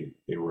time. They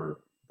were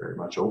very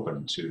much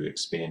open to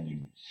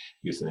expanding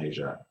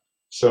euthanasia.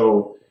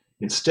 So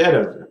instead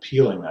of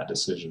appealing that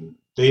decision,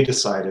 they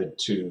decided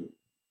to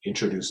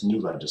introduce new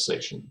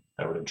legislation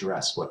that would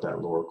address what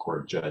that lower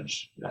court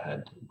judge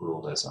had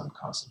ruled as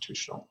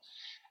unconstitutional.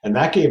 And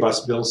that gave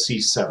us Bill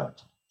C-7.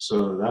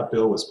 So that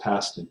bill was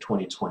passed in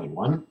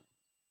 2021.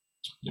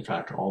 In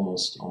fact,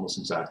 almost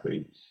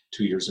exactly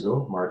 2 years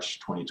ago, March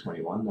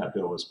 2021, that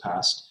bill was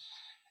passed,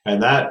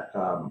 and that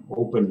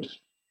opened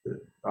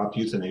up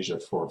euthanasia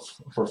for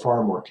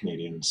far more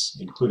Canadians,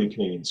 including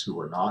Canadians who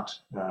were not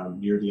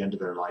near the end of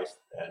their life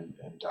and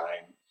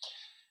dying.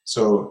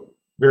 So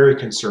very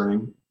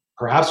concerning.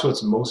 Perhaps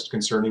what's most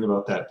concerning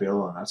about that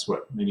bill, and that's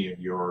what many of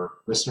your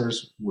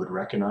listeners would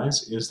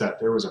recognize, is that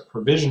there was a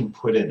provision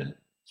put in it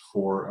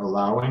for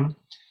allowing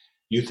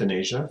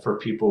euthanasia for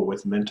people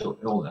with mental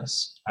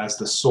illness as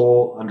the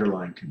sole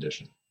underlying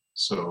condition.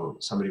 So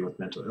somebody with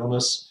mental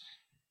illness.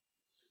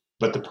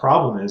 But the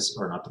problem is,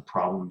 or not the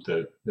problem,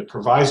 the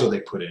proviso they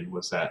put in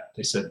was that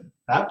they said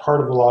that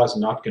part of the law is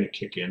not going to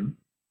kick in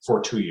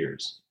for 2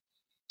 years.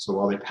 So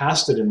while they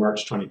passed it in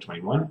March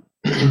 2021,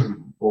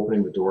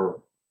 opening the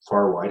door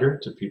far wider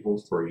to people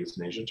for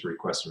euthanasia to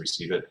request and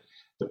receive it,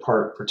 the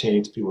part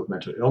pertaining to people with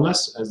mental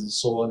illness as the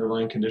sole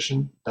underlying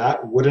condition,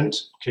 that wouldn't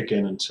kick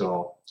in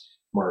until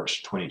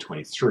March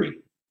 2023.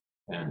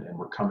 And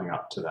we're coming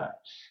up to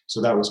that.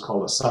 So that was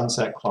called a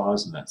sunset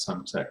clause, and that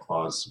sunset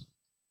clause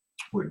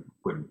would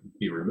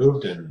be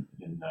removed in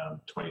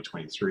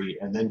 2023,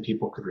 and then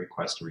people could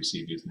request to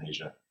receive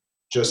euthanasia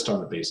just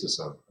on the basis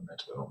of a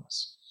mental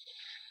illness.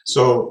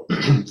 So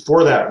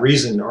for that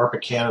reason,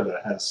 ARPA Canada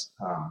has,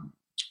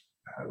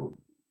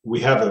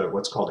 we have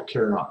what's called a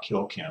Care Not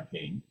Kill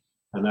campaign,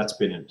 and that's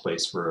been in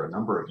place for a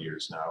number of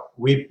years now.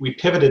 We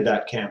pivoted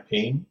that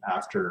campaign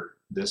after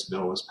this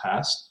bill was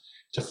passed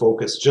to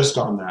focus just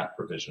on that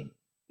provision.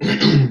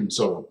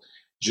 So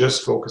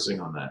just focusing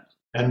on that.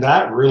 And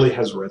that really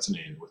has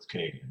resonated with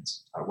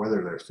Canadians,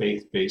 whether they're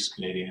faith-based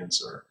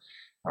Canadians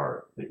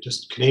or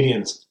just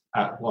Canadians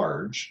at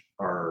large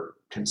are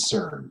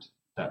concerned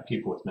that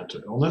people with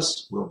mental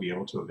illness will be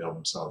able to avail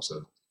themselves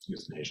of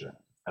euthanasia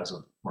as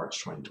of March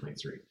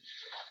 2023.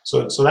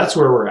 So that's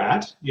where we're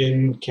at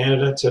in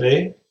Canada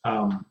today.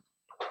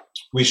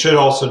 We should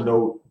also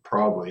note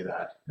probably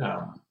that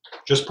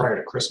just prior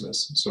to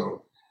Christmas,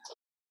 so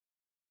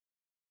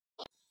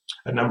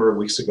a number of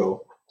weeks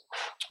ago,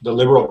 the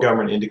Liberal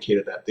government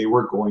indicated that they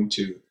were going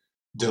to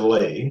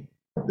delay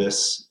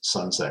this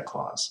sunset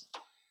clause.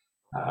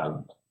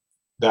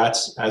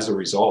 That's as a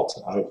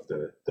result of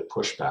the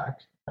pushback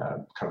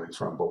coming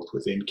from both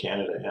within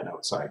Canada and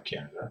outside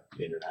Canada.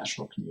 The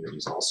international community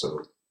is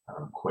also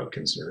quite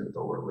concerned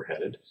about where we're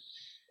headed.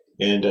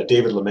 And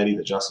David Lametti,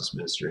 the Justice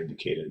Minister,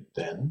 indicated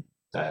then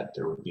that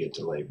there would be a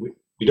delay.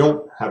 We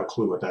don't have a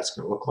clue what that's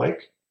going to look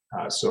like.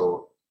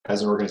 So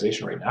as an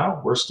organization right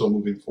now, we're still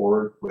moving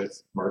forward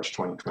with March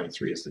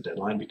 2023 as the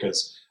deadline,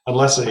 because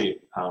unless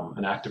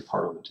an act of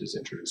parliament is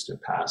introduced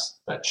and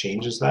passed that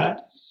changes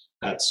that,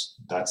 that's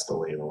the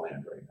lay of the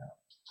land right now.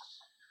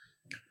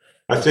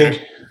 I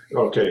think,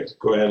 okay,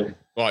 go ahead.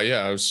 Well,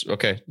 yeah, I was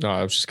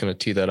just going to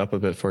tee that up a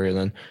bit for you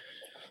then.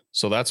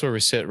 So that's where we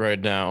sit right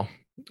now.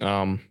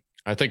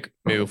 I think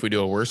maybe if we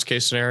do a worst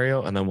case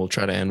scenario, and then we'll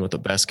try to end with a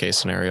best case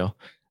scenario,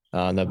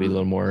 that'd be a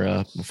little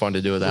more fun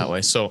to do it that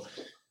way. So,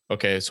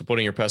 okay, so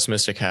putting your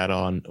pessimistic hat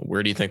on,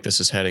 where do you think this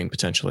is heading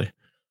potentially?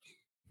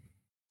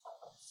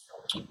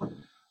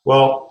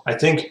 Well, I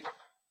think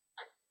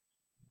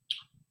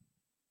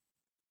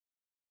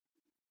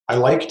I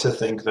like to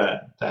think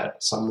that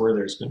somewhere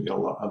there's going to be a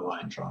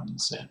line drawn in the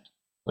sand.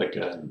 Like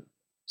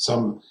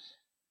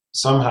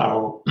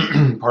somehow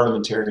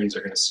parliamentarians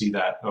are going to see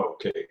that, oh,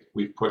 okay,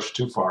 we've pushed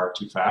too far,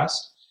 too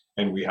fast,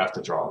 and we have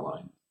to draw a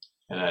line.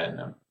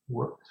 And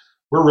we're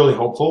really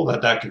hopeful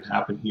that that can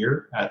happen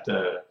here at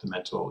the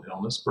mental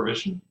illness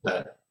provision,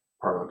 that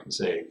Parliament can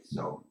say,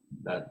 no,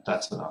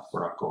 that's enough,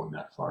 we're not going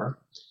that far.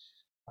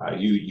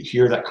 You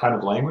hear that kind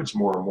of language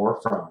more and more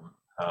from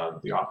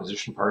the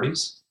opposition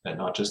parties, and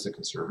not just the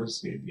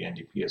Conservatives. The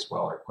NDP as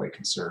well are quite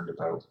concerned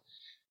about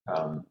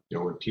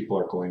when people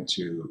are going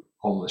to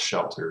homeless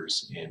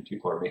shelters and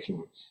people are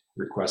making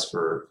requests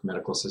for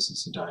medical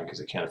assistance in dying because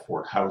they can't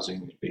afford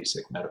housing and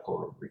basic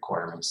medical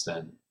requirements,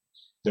 then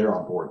they're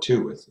on board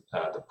too with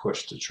the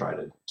push to try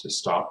to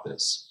stop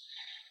this.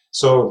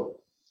 So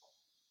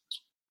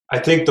I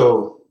think,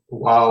 though,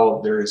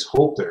 while there is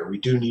hope there, we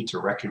do need to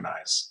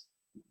recognize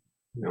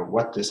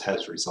what this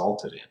has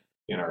resulted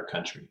in our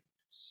country.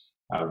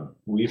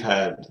 We've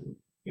had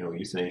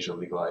euthanasia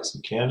legalized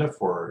in Canada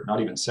for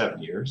not even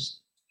 7 years,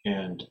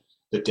 and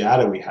the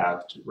data we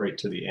have right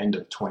to the end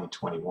of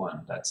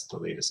 2021, that's the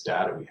latest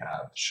data we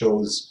have,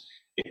 shows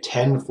a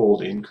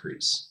 10-fold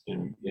increase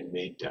in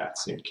MAiD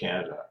deaths in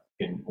Canada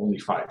in only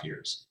 5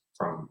 years,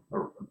 from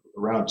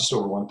around just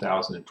over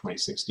 1,000 in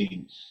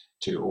 2016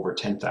 to over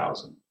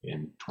 10,000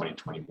 in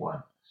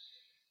 2021.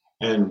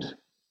 And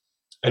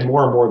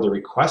more and more the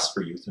requests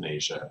for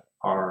euthanasia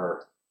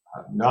are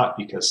not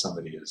because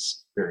somebody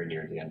is very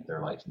near the end of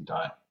their life and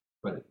dying,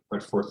 but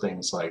for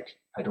things like,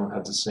 I don't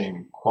have the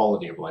same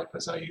quality of life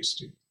as I used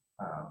to.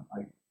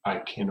 I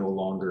can no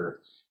longer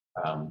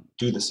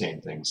do the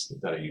same things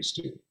that I used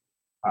to.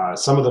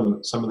 Some of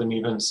them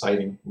even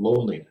citing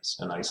loneliness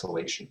and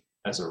isolation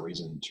as a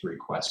reason to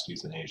request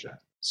euthanasia.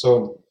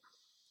 So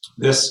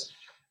this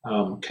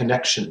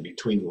connection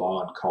between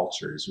law and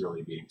culture is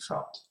really being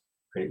felt,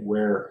 right?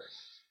 Where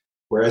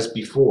Whereas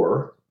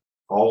before,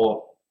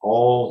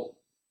 all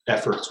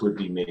efforts would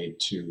be made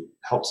to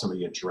help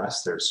somebody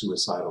address their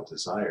suicidal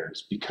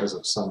desires because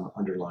of some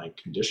underlying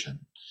condition.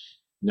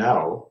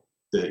 Now,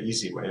 the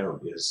easy way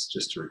out is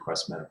just to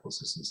request medical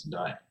assistance in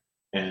dying.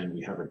 And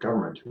we have a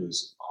government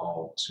who's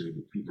all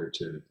too eager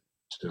to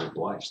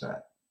oblige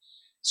that.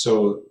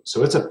 So it's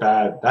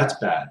that's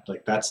bad.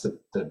 Like that's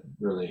the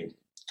really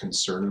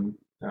concerning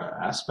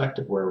aspect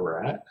of where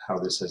we're at, how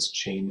this has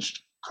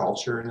changed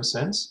culture in a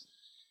sense.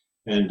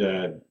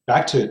 And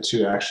back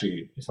to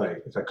actually, if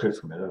I could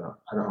for a minute,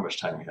 I don't know how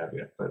much time we have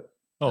yet, but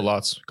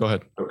lots. Go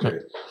ahead. Okay.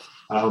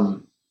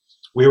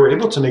 We were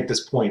able to make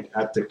this point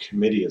at the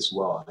committee as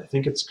well, and I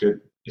think it's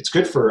good. It's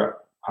good for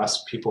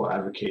us people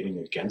advocating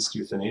against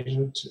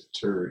euthanasia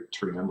to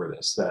remember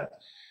this, that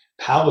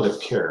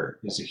palliative care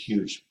is a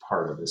huge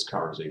part of this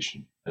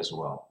conversation as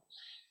well.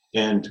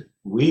 And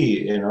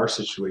we, in our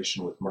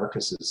situation with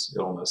Marcus's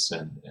illness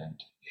and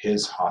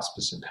his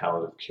hospice and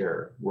palliative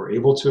care, were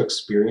able to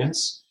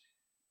experience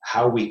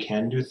how we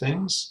can do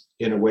things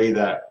in a way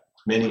that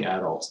many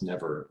adults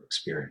never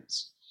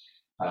experience.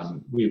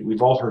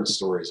 We've all heard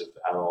stories of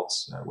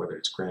adults, whether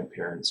it's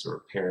grandparents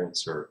or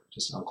parents or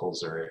just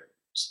uncles or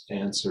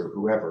aunts or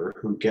whoever,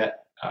 who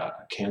get a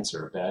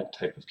cancer, a bad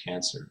type of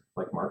cancer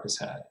like Marcus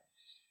had.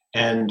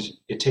 And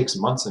it takes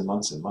months and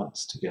months and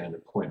months to get an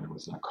appointment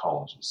with an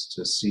oncologist,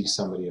 to see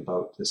somebody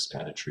about this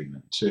kind of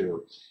treatment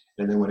too.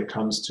 And then when it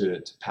comes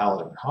to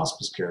palliative and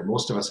hospice care,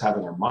 most of us have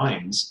in our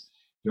minds,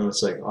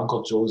 it's like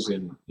Uncle Joe's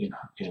in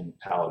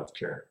palliative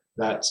care.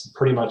 That's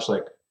pretty much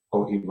like,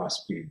 oh, he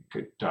must be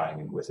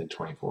dying within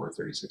 24 or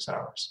 36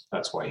 hours.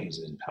 That's why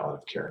he's in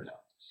palliative care now.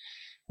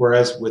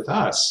 Whereas with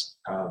us,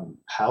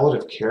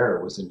 palliative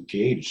care was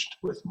engaged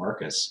with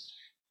Marcus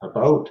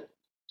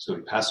so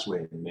he passed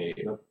away in May,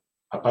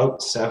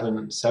 about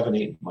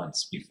 8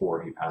 months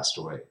before he passed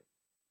away.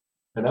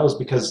 And that was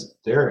because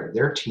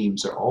their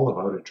teams are all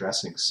about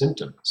addressing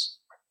symptoms.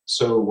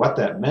 So what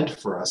that meant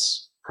for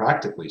us,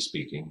 practically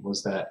speaking,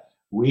 was that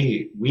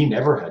we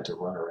never had to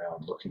run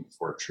around looking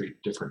for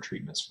different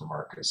treatments for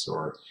Marcus,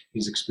 or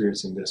he's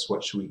experiencing this,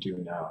 what should we do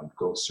now, and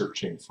go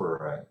searching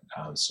for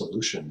a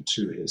solution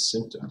to his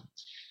symptom.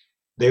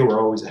 They were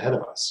always ahead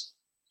of us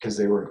because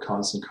they were in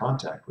constant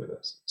contact with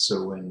us.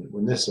 So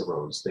when this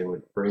arose, they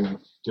would bring a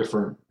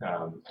different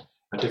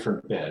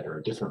bed or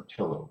a different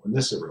pillow. When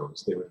this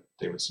arose,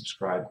 they would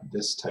subscribe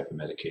this type of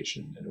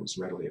medication, and it was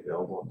readily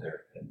available in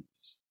there. And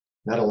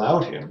that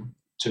allowed him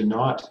to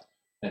not,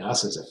 and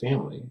us as a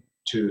family,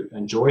 to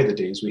enjoy the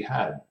days we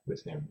had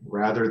with him,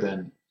 rather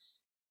than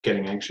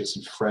getting anxious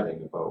and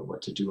fretting about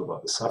what to do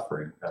about the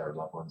suffering that our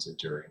loved ones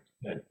enduring,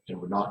 and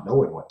we're not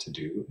knowing what to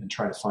do, and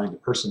trying to find the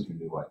person who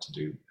knew what to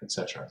do,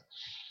 etc.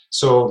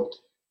 So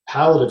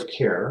palliative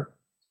care,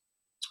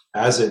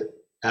 as it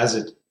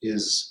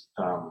is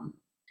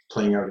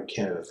playing out in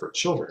Canada for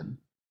children,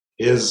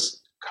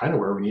 is kind of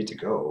where we need to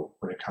go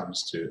when it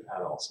comes to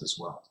adults as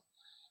well.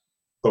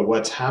 But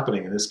what's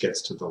happening, and this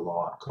gets to the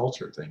law and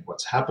culture thing,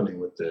 what's happening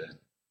with the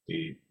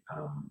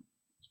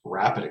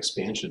rapid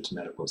expansion to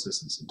medical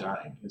assistance in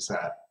dying is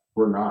that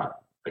we're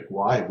not, like,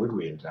 why would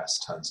we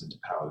invest tons into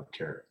palliative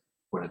care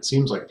when it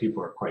seems like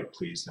people are quite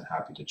pleased and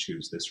happy to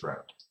choose this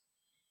route?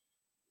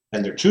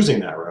 And they're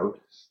choosing that route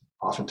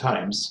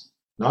oftentimes,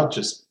 not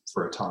just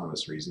for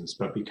autonomous reasons,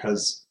 but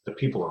because the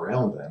people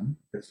around them,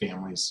 their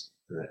families,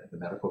 the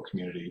medical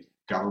community,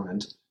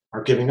 government,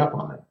 are giving up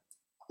on them.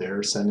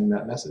 They're sending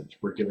that message: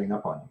 we're giving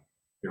up on you.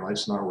 Your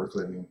life's not worth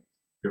living.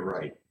 You're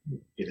right.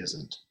 It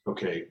isn't.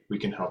 Okay, we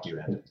can help you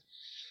end it.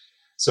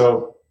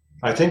 So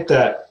I think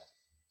that,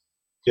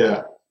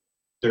 yeah,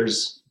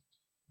 there's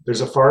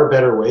a far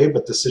better way,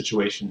 but the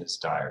situation is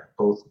dire,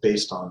 both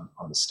based on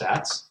the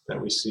stats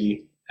that we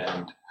see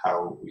and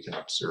how we can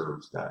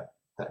observe that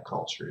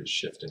culture is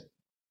shifting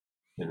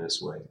in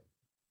this way.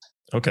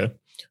 Okay.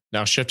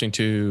 Now shifting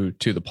to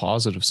the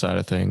positive side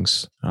of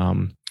things,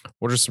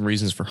 what are some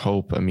reasons for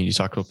hope? I mean, you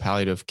talked about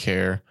palliative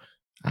care,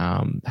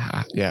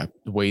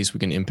 ways we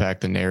can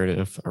impact the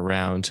narrative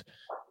around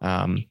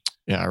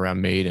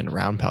MAiD and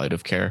around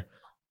palliative care.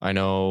 I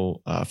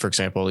know, for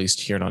example, at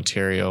least here in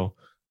Ontario,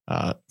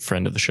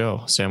 friend of the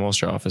show, Sam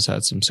Ostroff, has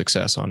had some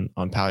success on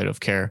palliative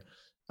care.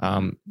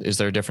 Is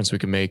there a difference we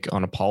can make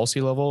on a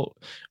policy level,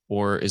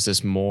 or is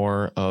this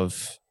more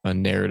of a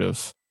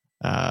narrative,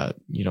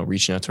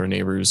 reaching out to our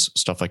neighbors,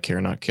 stuff like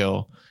care, not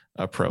kill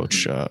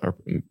approach, or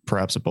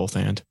perhaps a both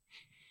and?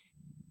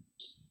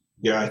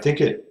 Yeah, I think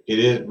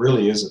it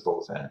really is a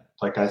both and.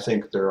 Like, I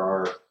think there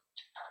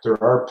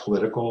are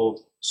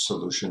political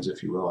solutions,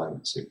 if you will. I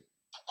would say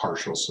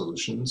partial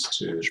solutions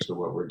to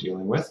what we're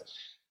dealing with.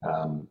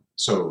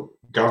 So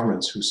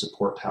governments who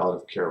support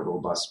palliative care,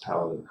 robust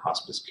palliative and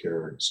hospice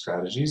care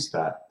strategies,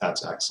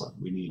 that's excellent.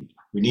 We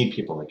need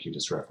people like you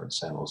just referenced,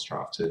 Sam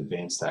Ostroff, to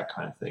advance that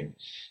kind of thing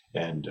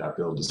and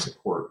build the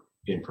support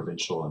in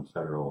provincial and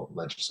federal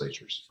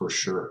legislatures for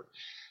sure.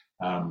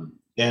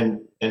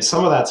 And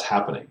some of that's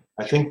happening.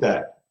 I think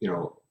that,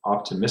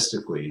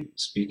 optimistically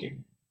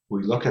speaking,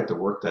 we look at the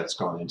work that's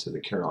gone into the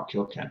Care Not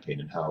Kill campaign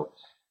and how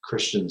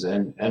Christians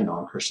and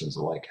non-Christians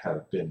alike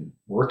have been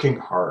working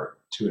hard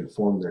to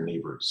inform their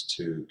neighbors,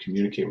 to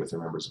communicate with their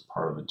members of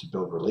parliament, to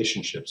build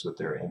relationships with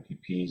their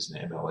MPPs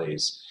and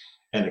MLAs,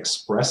 and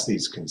express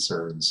these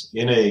concerns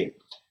in an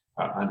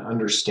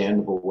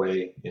understandable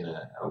way, in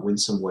a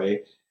winsome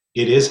way.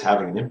 It is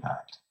having an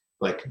impact.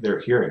 Like, they're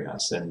hearing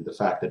us, and the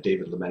fact that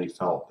David Lametti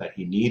felt that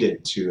he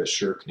needed to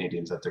assure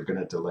Canadians that they're going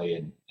to delay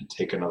and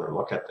take another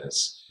look at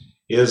this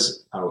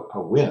is a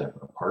win,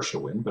 a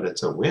partial win, but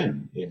it's a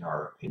win in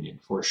our opinion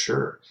for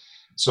sure.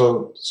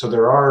 So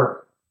there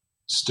are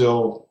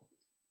still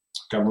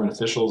government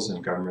officials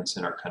and governments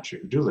in our country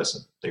who do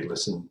listen. They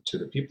listen to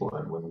the people,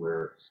 and when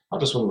we're not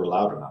just when we're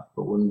loud enough,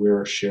 but when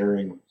we're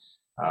sharing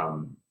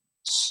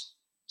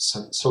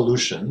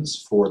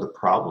solutions for the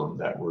problem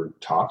that we're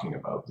talking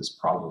about, this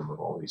problem of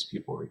all these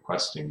people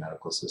requesting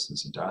medical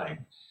assistance and dying,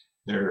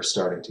 they're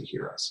starting to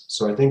hear us.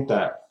 So I think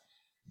that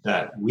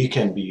we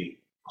can be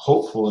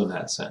hopeful in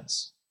that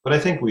sense. But I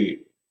think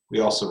we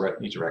also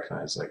need to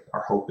recognize, like,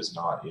 our hope is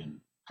not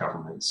in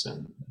governments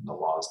and the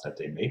laws that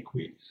they make.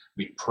 We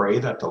pray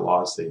that the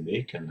laws they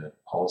make and the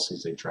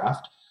policies they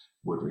draft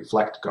would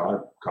reflect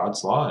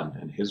God's law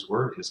and His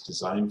word, His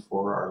design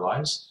for our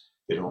lives.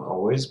 They don't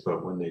always,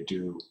 but when they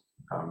do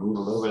move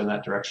a little bit in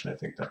that direction, I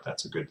think that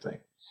that's a good thing.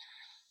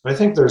 But I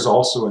think there's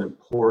also an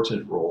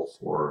important role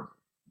for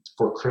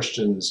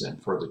Christians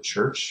and for the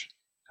church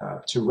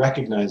to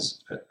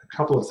recognize a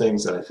couple of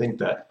things that I think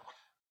that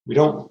we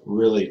don't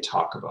really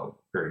talk about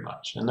very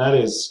much, and that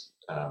is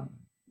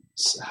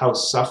how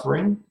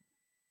suffering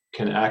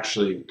can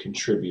actually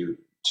contribute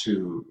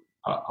to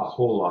a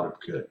whole lot of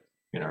good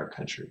in our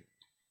country.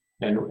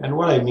 And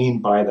what I mean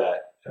by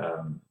that,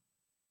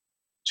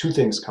 two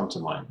things come to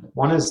mind.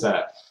 One is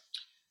that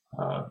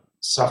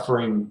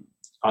suffering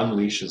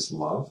unleashes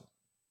love.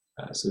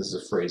 So this is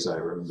a phrase I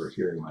remember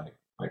hearing my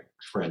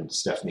friend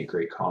Stephanie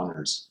Gray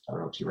Connors. I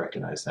don't know if you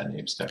recognize that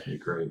name, Stephanie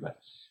Gray, but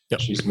yep.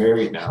 She's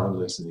married now and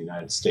lives in the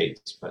United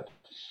States. But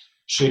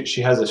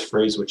she has this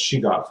phrase which she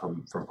got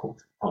from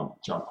Pope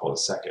John Paul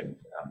II: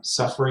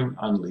 suffering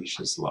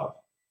unleashes love.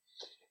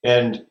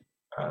 And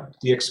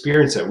the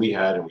experience that we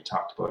had, and we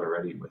talked about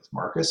already with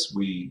Marcus,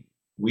 we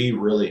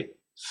really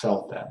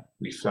felt that.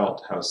 We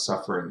felt how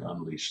suffering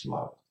unleashed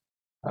love.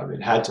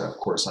 It had to, of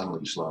course,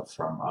 unleash love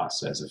from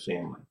us as a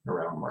family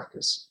around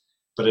Marcus,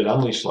 but it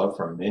unleashed love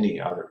from many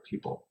other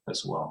people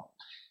as well.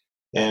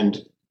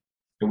 And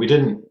we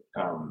didn't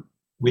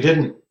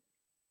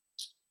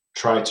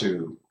try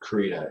to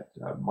create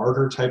a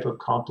martyr type of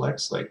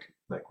complex, like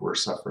we're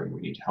suffering,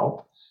 we need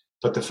help.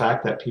 But the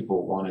fact that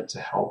people wanted to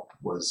help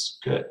was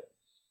good.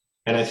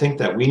 And I think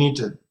that we need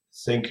to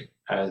think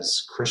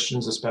as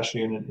Christians,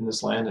 especially in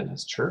this land and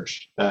as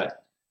church,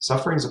 that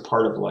suffering is a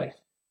part of life.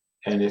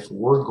 And if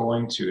we're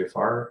going to, if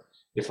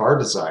our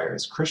desire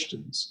as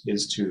Christians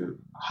is to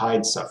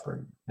hide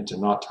suffering and to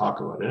not talk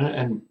about it,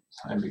 and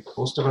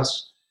most of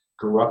us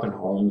grew up in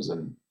homes,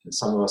 and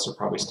some of us are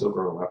probably still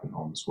growing up in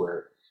homes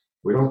where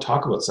we don't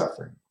talk about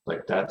suffering.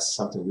 Like, that's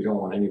something we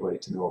don't want anybody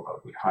to know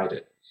about. We hide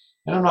it.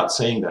 And I'm not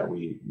saying that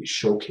we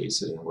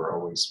showcase it and we're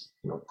always,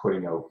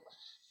 putting out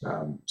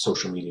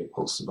social media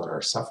posts about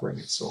our suffering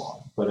and so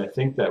on. But I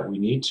think that we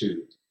need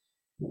to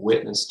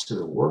witness to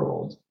the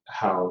world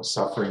how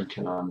suffering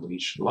can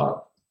unleash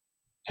love.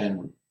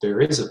 And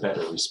there is a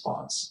better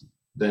response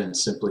than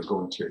simply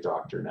going to your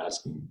doctor and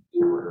asking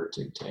him or her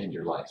to end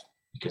your life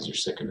because you're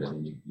sick of it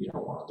and you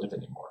don't want to live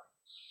anymore.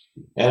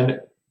 And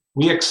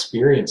we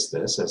experience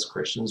this as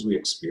Christians. We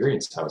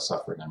experience how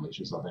suffering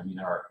unleashes love. I mean,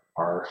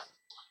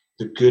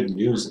 the good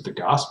news of the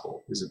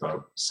gospel is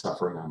about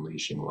suffering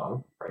unleashing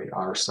love, right?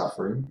 Our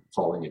suffering,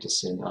 falling into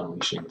sin,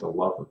 unleashing the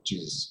love of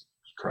Jesus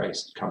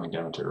Christ coming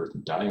down to earth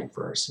and dying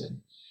for our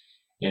sin.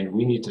 And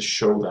we need to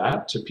show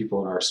that to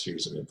people in our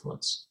spheres of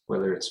influence,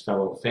 whether it's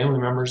fellow family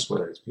members,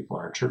 whether it's people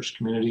in our church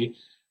community,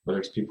 whether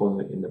it's people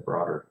in the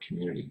broader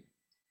community,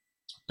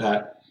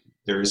 that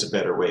there is a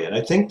better way. And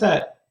I think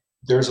that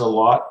there's a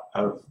lot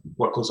of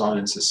what goes on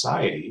in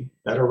society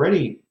that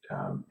already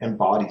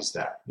embodies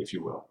that, if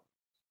you will.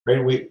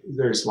 Right?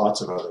 There's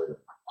lots of other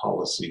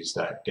policies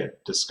that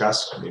get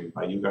discussed, maybe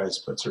by you guys,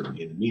 but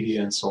certainly in the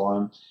media and so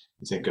on.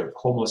 You think of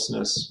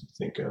homelessness, you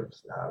think of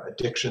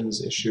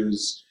addictions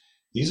issues.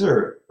 These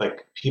are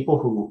like people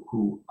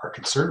who are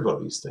concerned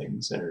about these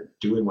things and are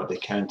doing what they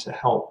can to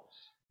help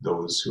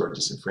those who are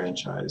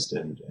disenfranchised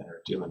and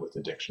are dealing with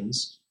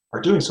addictions,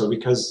 are doing so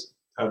because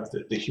of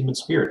the human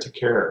spirit to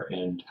care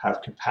and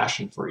have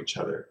compassion for each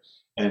other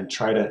and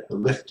try to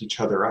lift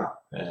each other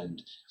up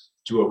and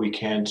do what we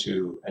can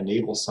to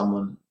enable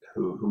someone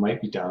who might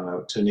be down and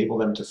out, to enable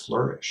them to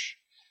flourish.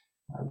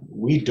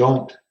 We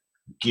don't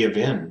give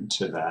in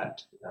to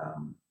that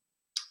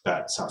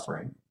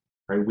suffering,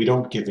 right? We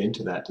don't give in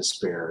to that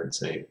despair and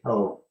say,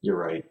 oh, you're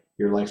right,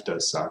 your life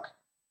does suck.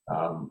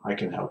 I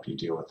can help you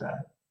deal with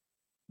that.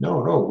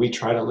 No, we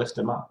try to lift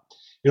them up.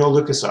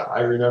 Lucas,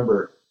 I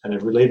remember, and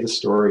I've relayed the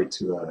story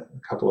to a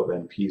couple of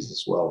MPs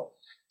as well.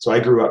 So I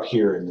grew up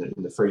here in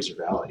the Fraser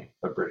Valley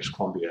of British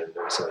Columbia, and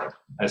there's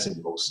as in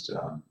most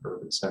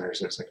urban centers,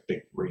 there's like a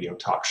big radio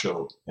talk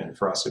show. And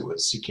for us, it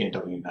was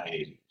CKNW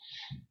 980.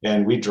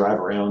 And we'd drive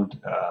around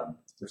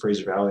the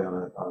Fraser Valley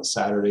on a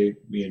Saturday,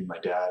 me and my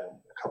dad and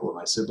a couple of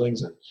my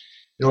siblings. And,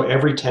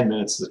 every 10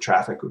 minutes, the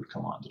traffic would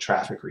come on, the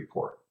traffic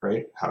report,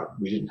 right? How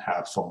we didn't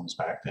have phones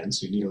back then.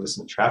 So you need to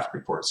listen to traffic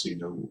reports so you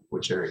know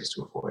which areas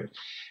to avoid.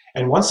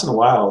 And once in a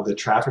while, the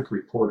traffic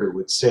reporter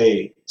would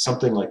say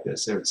something like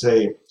this. They would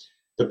say,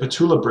 the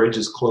Petula Bridge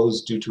is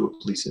closed due to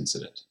a police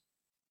incident.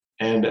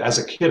 And as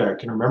a kid, I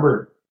can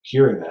remember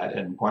hearing that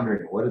and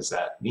wondering, what does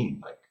that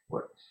mean? Like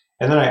what?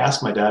 And then I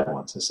asked my dad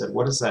once, I said,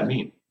 what does that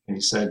mean? And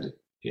he said,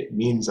 it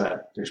means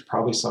that there's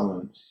probably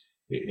someone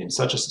in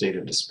such a state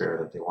of despair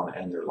that they want to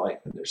end their life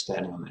and they're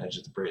standing on the edge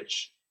of the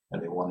bridge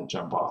and they want to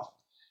jump off.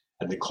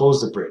 And they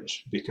close the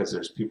bridge because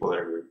there's people that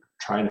are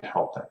trying to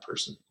help that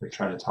person. They're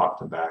trying to talk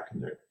them back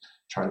and they're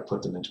trying to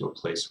put them into a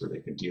place where they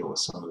can deal with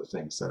some of the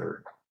things that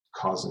are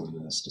causing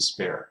them this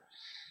despair.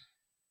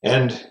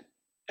 And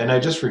I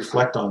just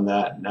reflect on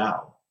that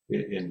now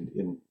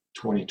in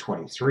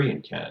 2023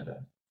 in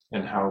Canada,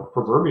 and how,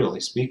 proverbially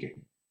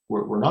speaking,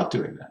 we're not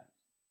doing that.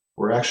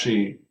 We're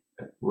actually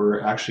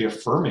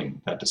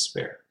affirming that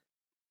despair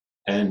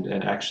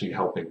and actually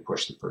helping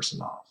push the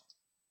person off.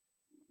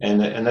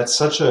 And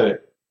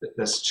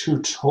that's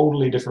two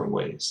totally different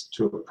ways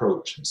to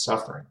approach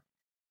suffering.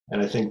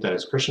 And I think that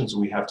as Christians,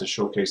 we have to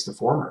showcase the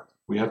former.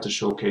 We have to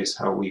showcase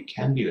how we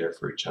can be there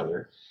for each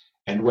other.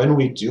 And when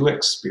we do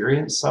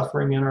experience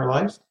suffering in our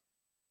life,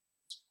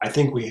 I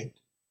think we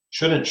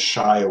shouldn't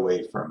shy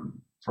away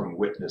from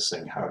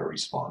witnessing how to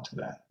respond to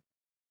that.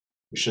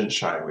 We shouldn't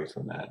shy away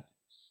from that.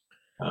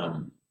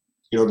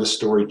 The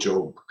story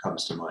Job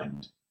comes to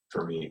mind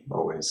for me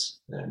always.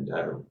 And,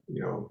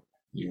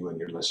 you and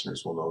your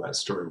listeners will know that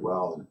story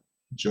well. And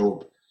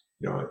Job,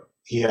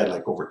 he had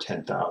like over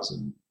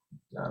 10,000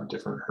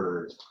 different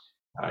herds.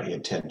 He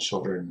had 10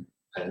 children,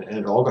 and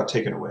it all got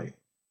taken away.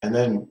 And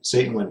then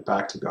Satan went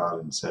back to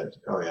God and said,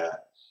 oh yeah,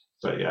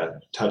 but yeah,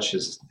 touch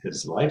his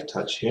life,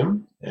 touch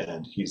him,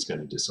 and he's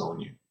going to disown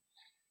you.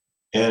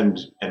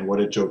 And what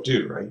did Job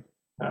do, right?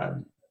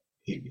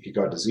 He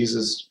got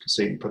diseases.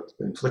 Satan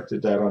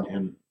inflicted that on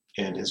him,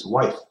 and his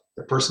wife,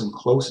 the person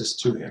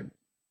closest to him,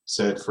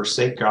 said,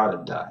 forsake God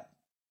and die.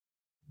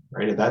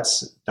 Right? And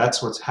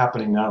that's what's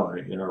happening now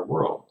in our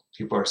world.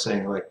 People are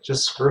saying, like,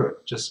 just screw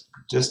it, just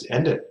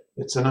end it.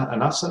 It's enough.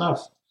 Enough's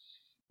enough.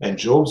 And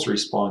Job's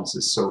response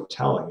is so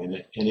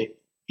telling. And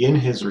in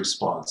his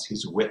response,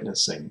 he's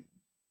witnessing,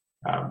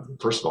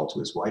 first of all, to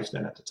his wife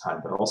then at the time,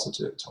 but also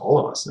to all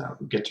of us now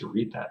who get to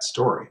read that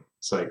story.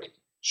 It's like,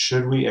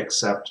 should we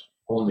accept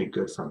only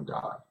good from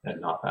God and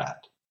not bad?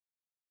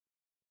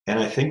 And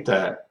I think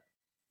that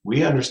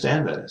we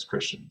understand that as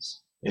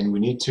Christians, and we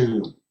need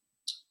to,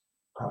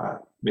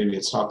 maybe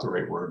it's not the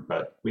right word,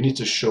 but we need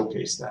to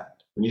showcase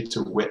that. We need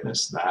to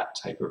witness that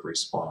type of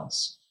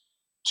response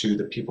to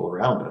the people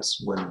around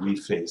us when we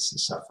face the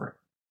suffering,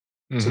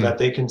 so that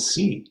they can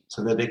see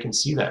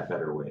that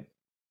better way,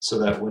 so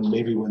that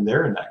when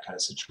they're in that kind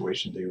of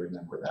situation, they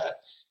remember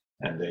that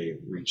and they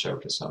reach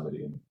out to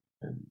somebody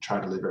and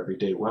try to live every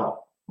day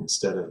well,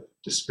 instead of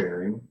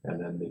despairing and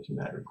then making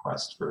that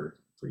request for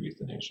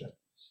euthanasia.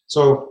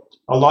 So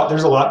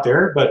there's a lot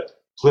there, but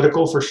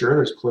political for sure.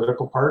 There's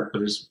political part, but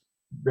there's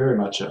very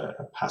much a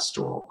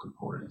pastoral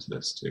component to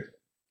this too.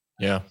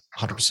 Yeah,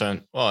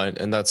 100%. Well,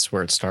 and that's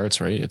where it starts,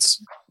 right?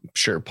 It's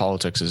sure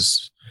politics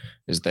is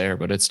there,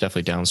 but it's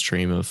definitely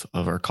downstream of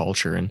our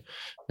culture and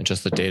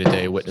just the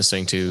day-to-day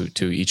witnessing to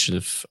each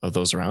of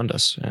those around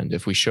us. And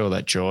if we show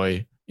that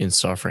joy in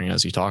suffering,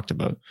 as you talked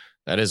about,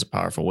 that is a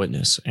powerful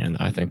witness. And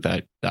I think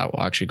that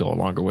will actually go a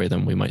longer way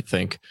than we might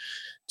think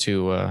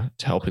to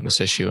helping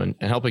this issue and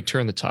helping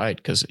turn the tide.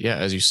 Because yeah,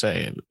 as you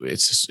say,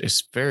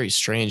 it's very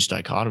strange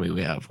dichotomy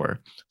we have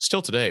where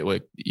still today,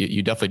 like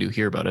you definitely do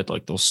hear about it.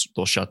 Like they'll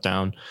shut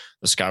down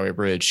the Skyway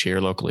Bridge here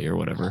locally or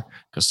whatever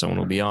because someone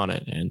will be on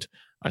it. And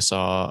I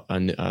saw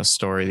a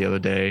story the other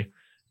day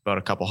about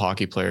a couple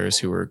hockey players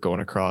who were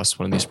going across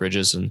one of these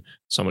bridges and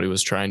somebody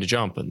was trying to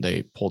jump and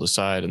they pulled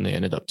aside and they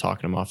ended up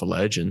talking them off a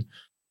ledge. And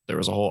there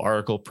was a whole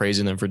article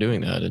praising them for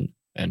doing that.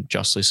 And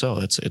justly so.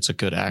 It's a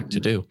good act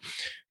to do.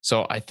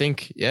 So I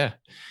think, yeah,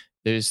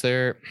 is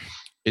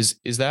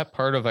that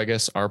part of, I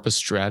guess, ARPA's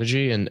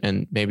strategy?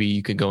 And maybe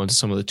you could go into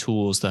some of the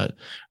tools that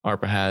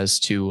ARPA has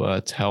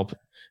to help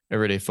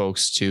everyday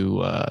folks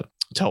to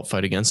help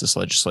fight against this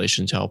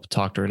legislation, to help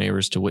talk to our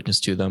neighbors, to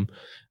witness to them.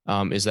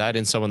 Is that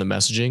in some of the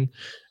messaging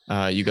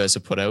you guys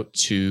have put out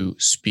to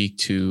speak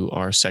to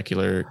our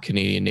secular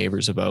Canadian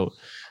neighbors about,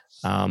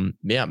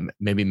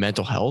 maybe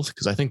mental health?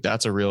 Because I think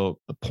that's a real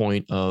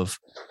point of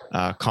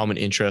common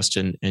interest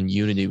and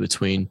unity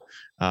between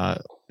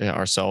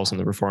ourselves and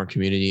the Reformed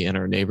community and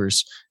our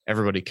neighbors.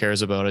 Everybody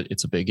cares about it.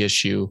 It's a big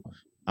issue.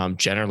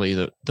 Generally,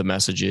 the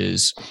message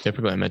is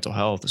typically on mental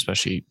health,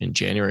 especially in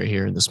January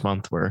here in this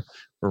month where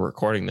we're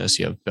recording this.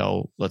 You have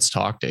Bell Let's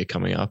Talk Day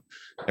coming up.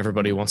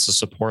 Everybody wants to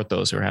support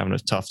those who are having a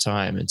tough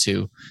time and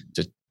to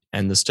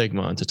end the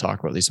stigma and to talk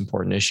about these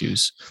important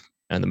issues.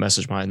 And the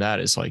message behind that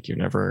is like, you're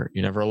never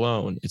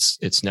alone.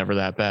 It's never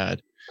that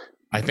bad.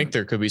 I think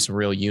there could be some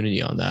real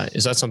unity on that.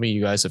 Is that something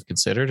you guys have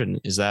considered? And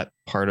is that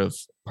part of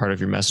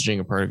your messaging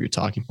and part of your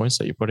talking points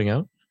that you're putting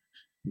out?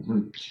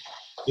 Mm-hmm.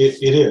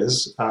 It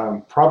is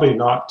probably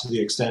not to the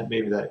extent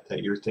maybe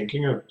that you're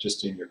thinking of.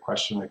 Just in your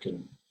question,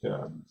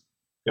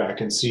 I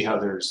can see how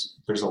there's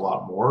a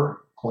lot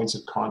more points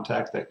of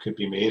contact that could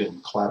be made in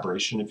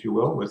collaboration, if you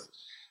will, with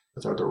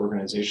other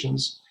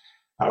organizations.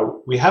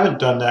 We haven't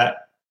done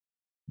that,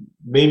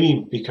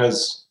 maybe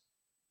because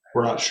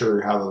we're not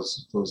sure how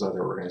those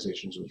other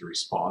organizations would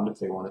respond if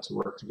they wanted to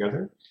work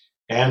together,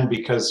 and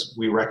because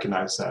we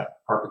recognize that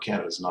ARPA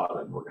Canada is not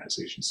an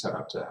organization set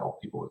up to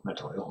help people with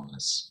mental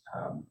illness.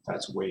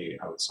 That's way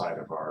outside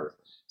of our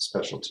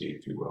specialty,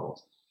 if you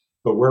will.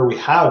 But where we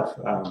have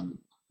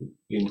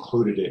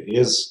included it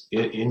is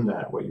in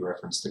that what you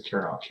referenced, the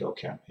Care Not Kill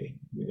campaign.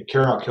 I mean, the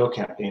Care Not Kill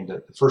campaign,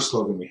 the first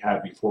slogan we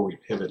had before we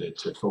pivoted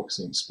to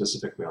focusing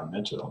specifically on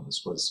mental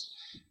illness was,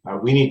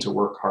 we need to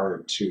work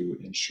hard to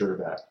ensure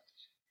that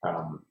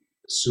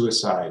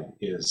suicide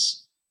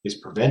is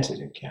prevented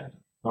in Canada,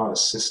 not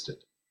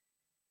assisted.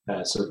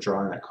 So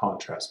drawing that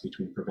contrast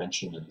between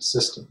prevention and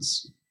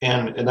assistance,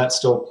 and that's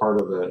still part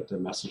of the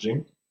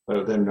messaging.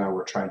 But then now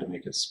we're trying to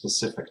make it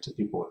specific to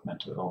people with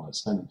mental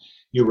illness. And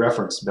you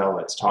referenced Bell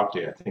Let's Talk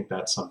Day. I think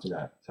that's something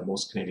that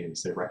most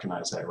Canadians, they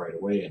recognize that right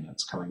away, and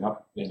that's coming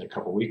up in a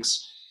couple of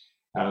weeks.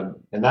 And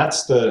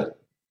that's the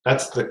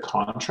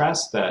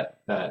contrast, that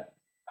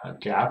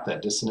gap,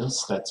 that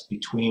dissonance that's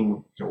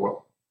between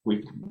what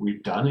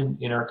we've done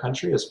in our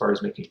country as far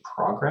as making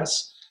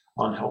progress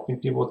on helping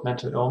people with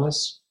mental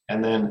illness,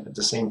 and then at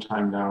the same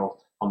time now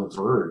on the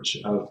verge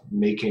of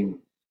making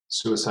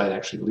suicide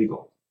actually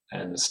legal,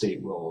 and the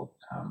state will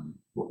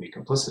be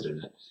complicit in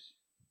it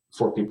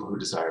for people who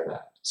desire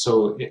that.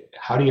 So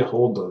how do you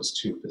hold those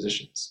two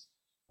positions,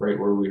 right?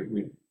 Where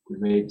we've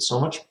made so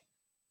much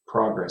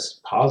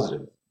progress,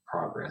 positive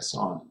progress,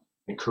 on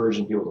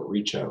encouraging people to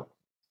reach out,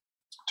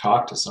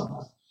 talk to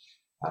someone.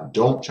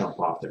 Don't jump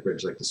off the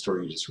bridge like the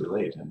story you just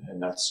relayed,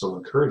 and that's so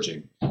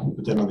encouraging.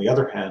 But then on the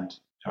other hand,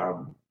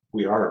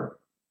 we are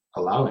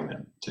allowing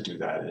them to do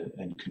that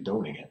and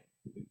condoning it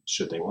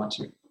should they want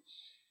to.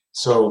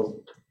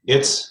 So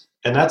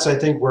that's I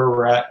think where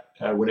we're at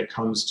when it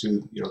comes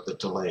to the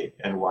delay,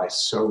 and why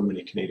so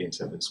many Canadians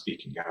have been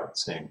speaking out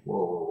saying,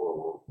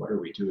 whoa, what are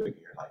we doing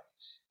here? Like,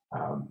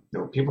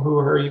 people who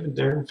are even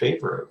there in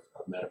favor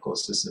of medical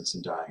assistance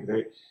in dying.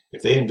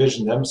 If they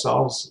envision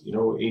themselves,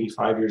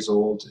 85 years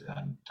old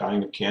and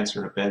dying of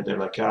cancer in a bed, they're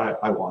like,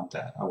 I want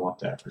that. I want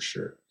that for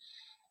sure.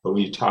 But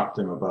when you talk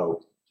to them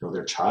about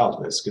their child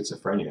with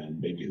schizophrenia, and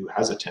maybe who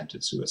has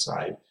attempted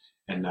suicide,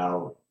 and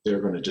now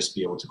they're going to just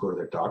be able to go to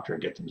their doctor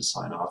and get them to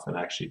sign off and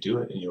actually do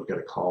it, and you'll get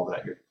a call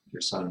that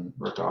your son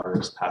or daughter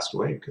has passed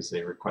away because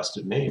they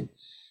requested MAiD,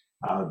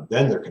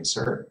 then they're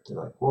concerned.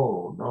 They're like,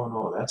 whoa,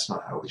 no, that's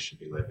not how we should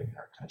be living in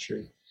our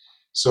country.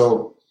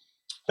 So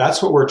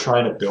that's what we're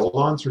trying to build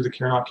on through the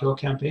Care Not Kill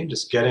campaign,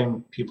 just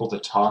getting people to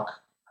talk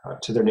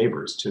to their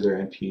neighbors, to their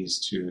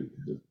MPs, to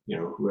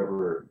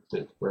wherever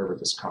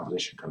this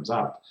conversation comes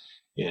up,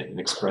 and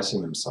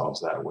expressing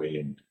themselves that way,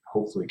 and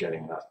hopefully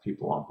getting enough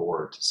people on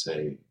board to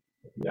say,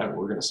 yeah,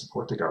 we're going to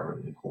support the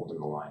government in holding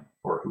the line,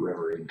 or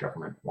whoever in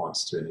government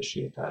wants to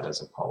initiate that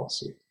as a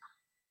policy.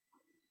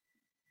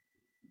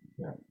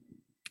 Yeah.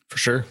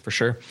 For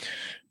sure.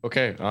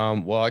 Okay.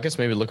 Well, I guess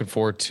maybe looking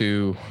forward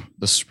to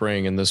the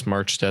spring and this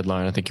March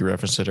deadline. I think you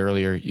referenced it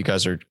earlier. You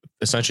guys are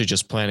essentially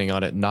just planning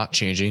on it not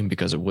changing,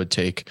 because it would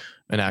take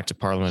an act of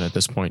parliament at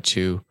this point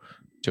to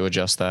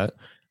adjust that.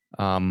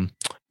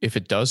 If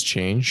it does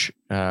change,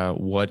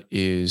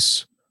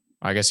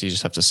 I guess you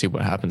just have to see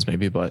what happens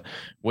maybe, but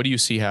what do you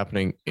see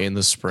happening in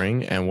the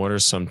spring, and what are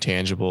some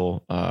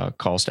tangible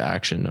calls to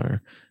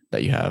action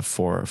that you have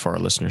for our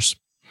listeners?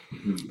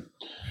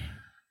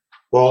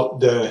 Well,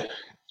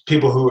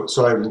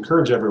 so I would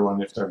encourage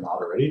everyone, if they're not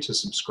already, to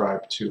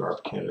subscribe to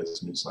ARPA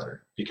Canada's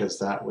newsletter, because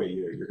that way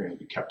you're going to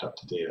be kept up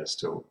to date as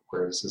to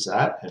where this is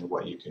at and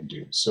what you can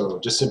do. So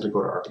just simply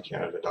go to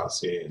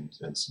arpacanada.ca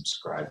and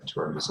subscribe to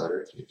our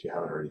newsletter if you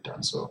haven't already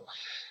done so.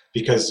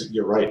 Because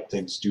you're right,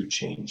 things do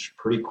change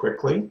pretty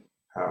quickly.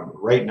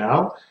 Right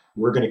now,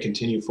 we're going to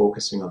continue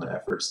focusing on the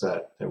efforts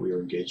that we were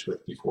engaged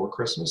with before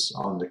Christmas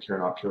on the Care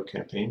Not Kill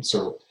campaign.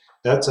 So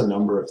that's a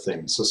number of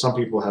things. So some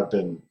people have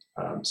been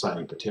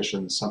signing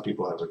petitions. Some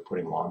people have been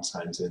putting lawn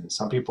signs in.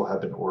 Some people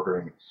have been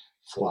ordering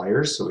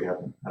flyers. So we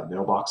have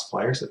mailbox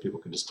flyers that people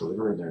can just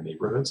deliver in their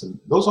neighborhoods. And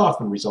those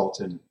often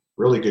result in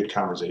really good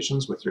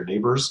conversations with your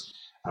neighbors.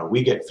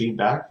 We get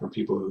feedback from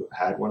people who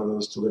had one of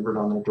those delivered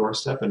on their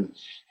doorstep. And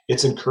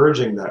it's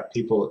encouraging that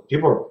people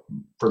are,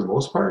 for the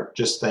most part,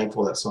 just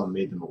thankful that someone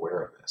made them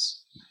aware of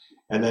this.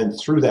 And then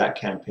through that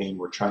campaign,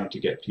 we're trying to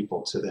get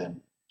people to then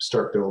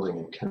start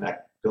building a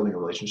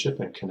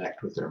relationship and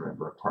connect with their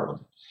member of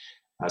parliament.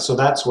 So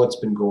that's what's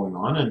been going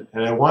on.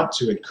 And I want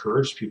to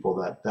encourage people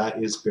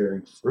that is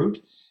bearing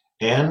fruit.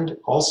 And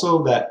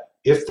also that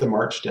if the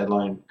March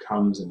deadline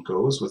comes and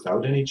goes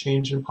without any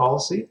change in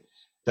policy,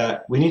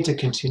 that we need to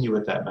continue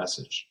with that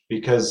message,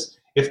 because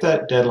if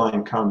that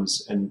deadline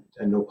comes and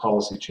no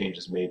policy change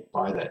is made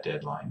by that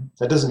deadline,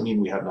 that doesn't mean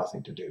we have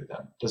nothing to do.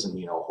 That doesn't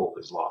mean all hope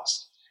is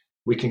lost.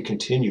 We can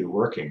continue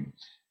working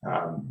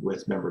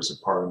with members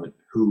of parliament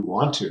who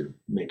want to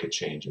make a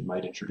change and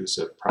might introduce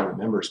a private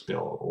member's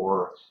bill,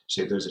 or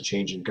say there's a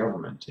change in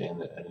government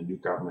and a new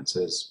government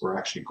says we're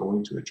actually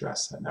going to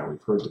address that. Now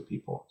we've heard the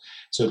people.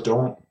 So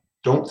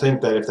don't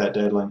think that if that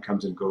deadline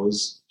comes and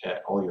goes,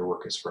 all your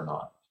work is for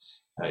naught.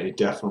 It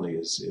definitely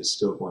is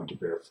still going to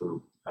bear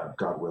fruit,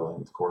 God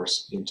willing, of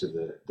course, into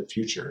the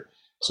future.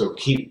 So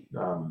keep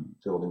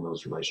building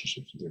those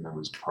relationships with your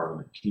members of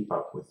parliament. Keep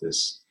up with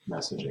this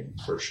messaging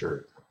for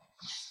sure.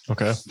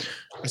 Okay.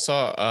 I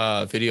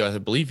saw a video, I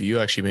believe you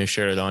actually may have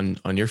shared it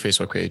on your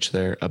Facebook page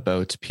there,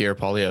 about Pierre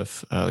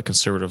Poilievre, the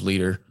conservative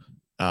leader,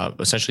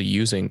 essentially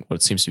using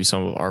what seems to be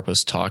some of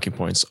ARPA's talking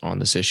points on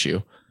this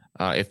issue.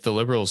 If the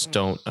Liberals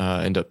don't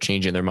end up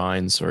changing their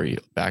minds or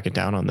backing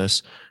down on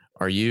this,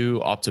 are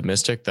you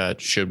optimistic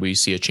that should we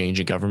see a change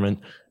in government,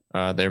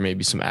 there may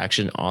be some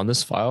action on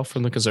this file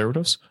from the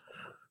Conservatives?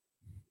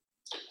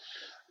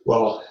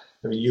 Well,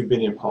 I mean, you've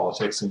been in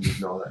politics and you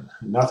know that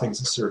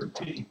nothing's a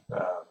certainty.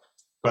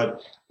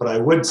 But I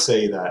would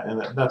say that,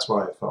 and that's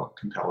why I felt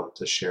compelled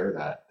to share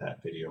that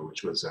video,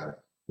 which was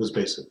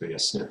basically a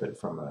snippet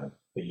from a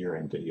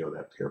year-end video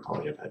that Pierre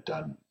Poilievre had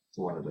done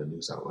for one of the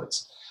news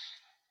outlets.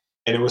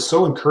 And it was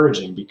so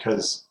encouraging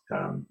because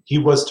he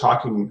was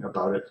talking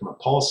about it from a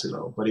policy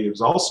level, but he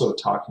was also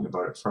talking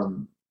about it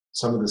from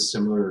some of the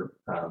similar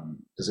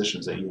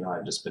positions that you and I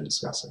have just been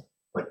discussing.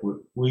 Like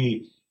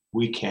we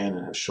can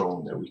and have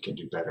shown that we can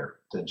do better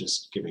than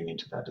just giving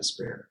into that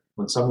despair.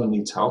 When someone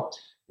needs help,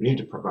 we need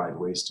to provide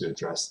ways to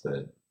address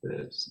the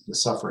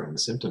suffering and the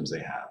symptoms they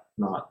have,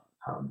 not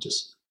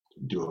just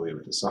do away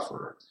with the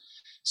sufferer.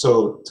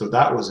 So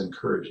that was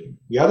encouraging.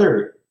 The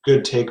other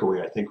good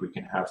takeaway I think we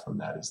can have from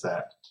that is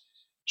that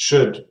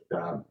should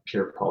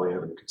Pierre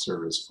Poilievre and the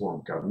Conservatives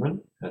form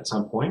government at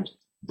some point,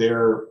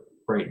 they're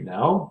right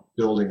now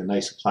building a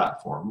nice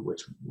platform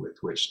with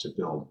which to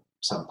build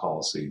some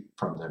policy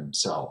from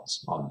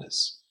themselves on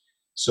this.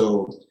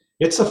 So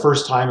it's the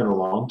first time in a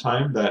long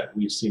time that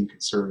we've seen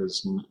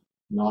Conservatives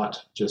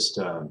not just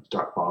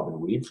duck, bob,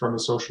 and weave from a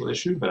social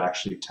issue, but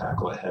actually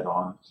tackle it head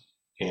on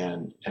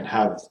and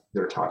have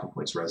their talking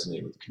points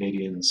resonate with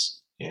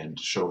Canadians and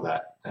show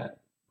that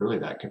really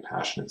that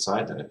compassionate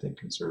side that I think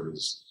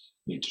Conservatives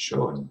need to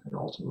show, and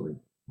ultimately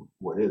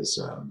what is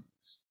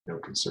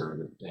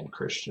conservative and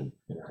Christian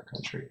in our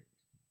country.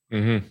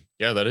 Mm-hmm.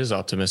 Yeah, that is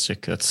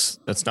optimistic. That's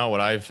not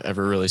what I've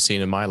ever really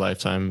seen in my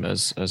lifetime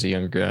as a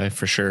younger guy,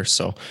 for sure.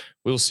 So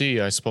we'll see,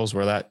 I suppose,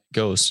 where that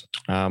goes.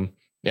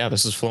 Yeah,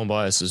 this has flown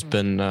by. This has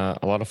been a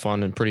lot of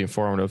fun and pretty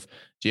informative.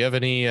 Do you have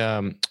any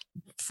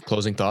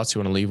closing thoughts you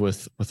want to leave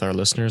with our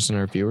listeners and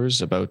our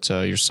viewers about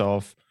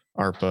yourself,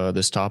 ARPA,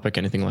 this topic,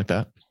 anything like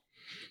that?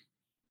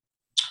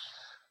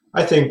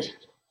 I think,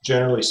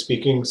 generally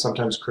speaking,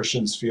 sometimes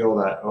Christians feel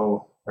that,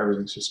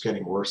 everything's just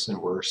getting worse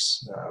and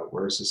worse.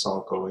 Where is this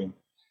all going?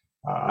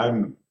 I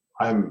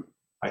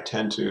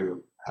tend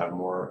to have a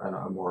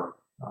more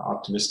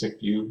optimistic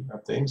view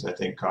of things. I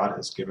think God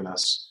has given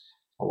us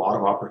a lot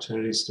of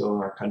opportunities still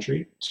in our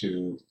country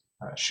to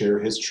share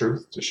His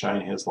truth, to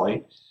shine His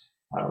light,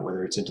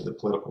 whether it's into the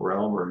political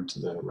realm or into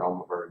the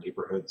realm of our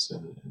neighborhoods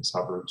and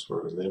suburbs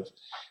where we live.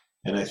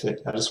 And I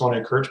just want to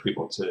encourage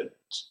people to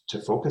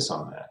focus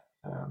on that.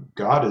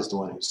 God is the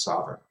one who's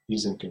sovereign.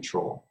 He's in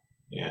control.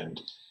 And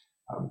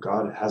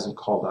God hasn't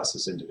called us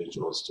as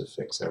individuals to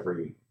fix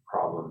every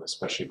problem,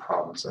 especially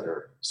problems that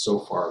are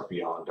so far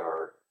beyond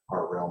our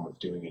realm of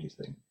doing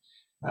anything.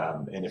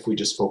 And if we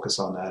just focus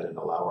on that and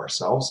allow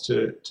ourselves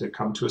to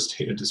come to a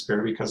state of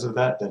despair because of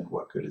that, then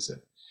what good is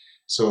it?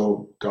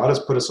 So God has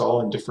put us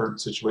all in different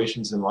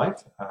situations in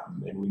life,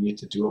 and we need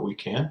to do what we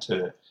can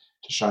to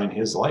shine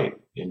His light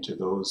into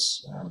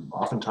those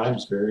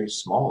oftentimes very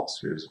small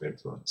spheres of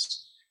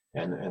influence.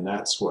 And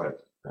that's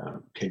what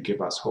can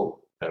give us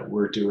hope, that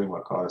we're doing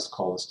what God has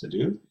called us to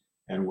do,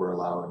 and we're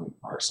allowing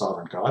our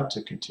sovereign God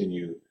to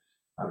continue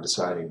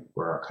deciding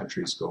where our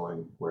country is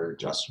going, where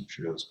Justin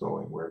Trudeau is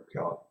going, where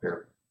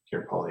Pierre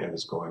Poilievre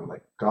is going.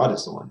 Like, God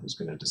is the one who's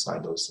going to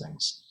decide those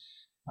things.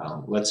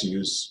 Let's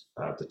use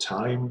the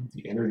time,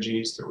 the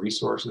energies, the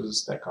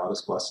resources that God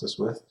has blessed us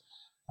with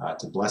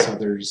to bless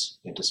others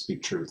and to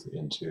speak truth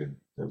into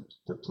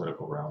the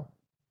political realm.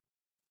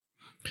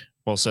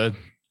 Well said.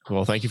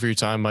 Well, thank you for your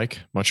time, Mike.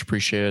 Much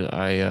appreciated.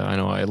 I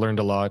know I learned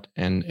a lot,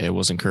 and it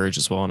was encouraged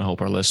as well, and I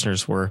hope our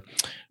listeners were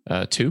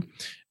too.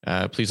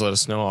 Please let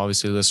us know,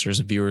 obviously, listeners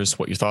and viewers,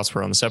 what your thoughts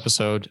were on this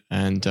episode,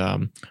 and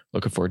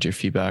looking forward to your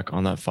feedback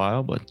on that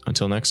file. But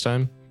until next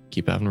time,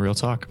 keep having a real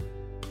talk.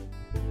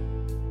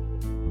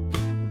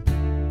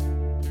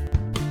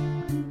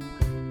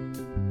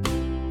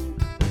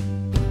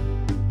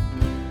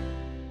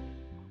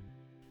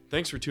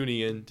 Thanks for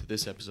tuning in to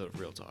this episode of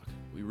Real Talk.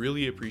 We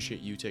really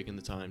appreciate you taking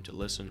the time to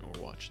listen or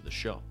watch the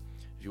show.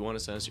 If you want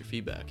to send us your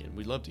feedback, and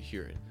we'd love to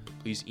hear it,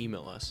 please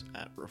email us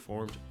at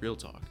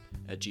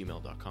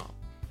reformedrealtalk@gmail.com.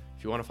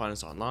 If you want to find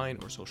us online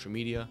or social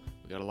media,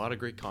 we got a lot of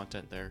great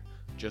content there,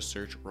 Just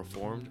search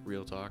Reformed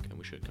Real Talk and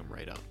we should come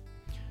right up.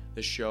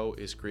 This show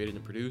is created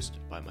and produced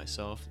by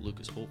myself,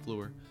 Lucas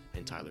Holtfluer,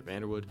 and Tyler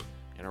Vanderwood,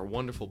 and our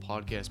wonderful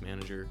podcast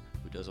manager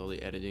who does all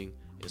the editing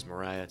is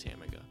Mariah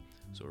Tamaga.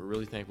 So we're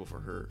really thankful for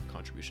her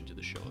contribution to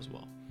the show as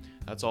well.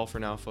 That's all for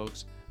now,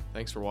 folks.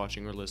 Thanks for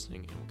watching or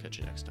listening, and we'll catch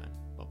you next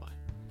time.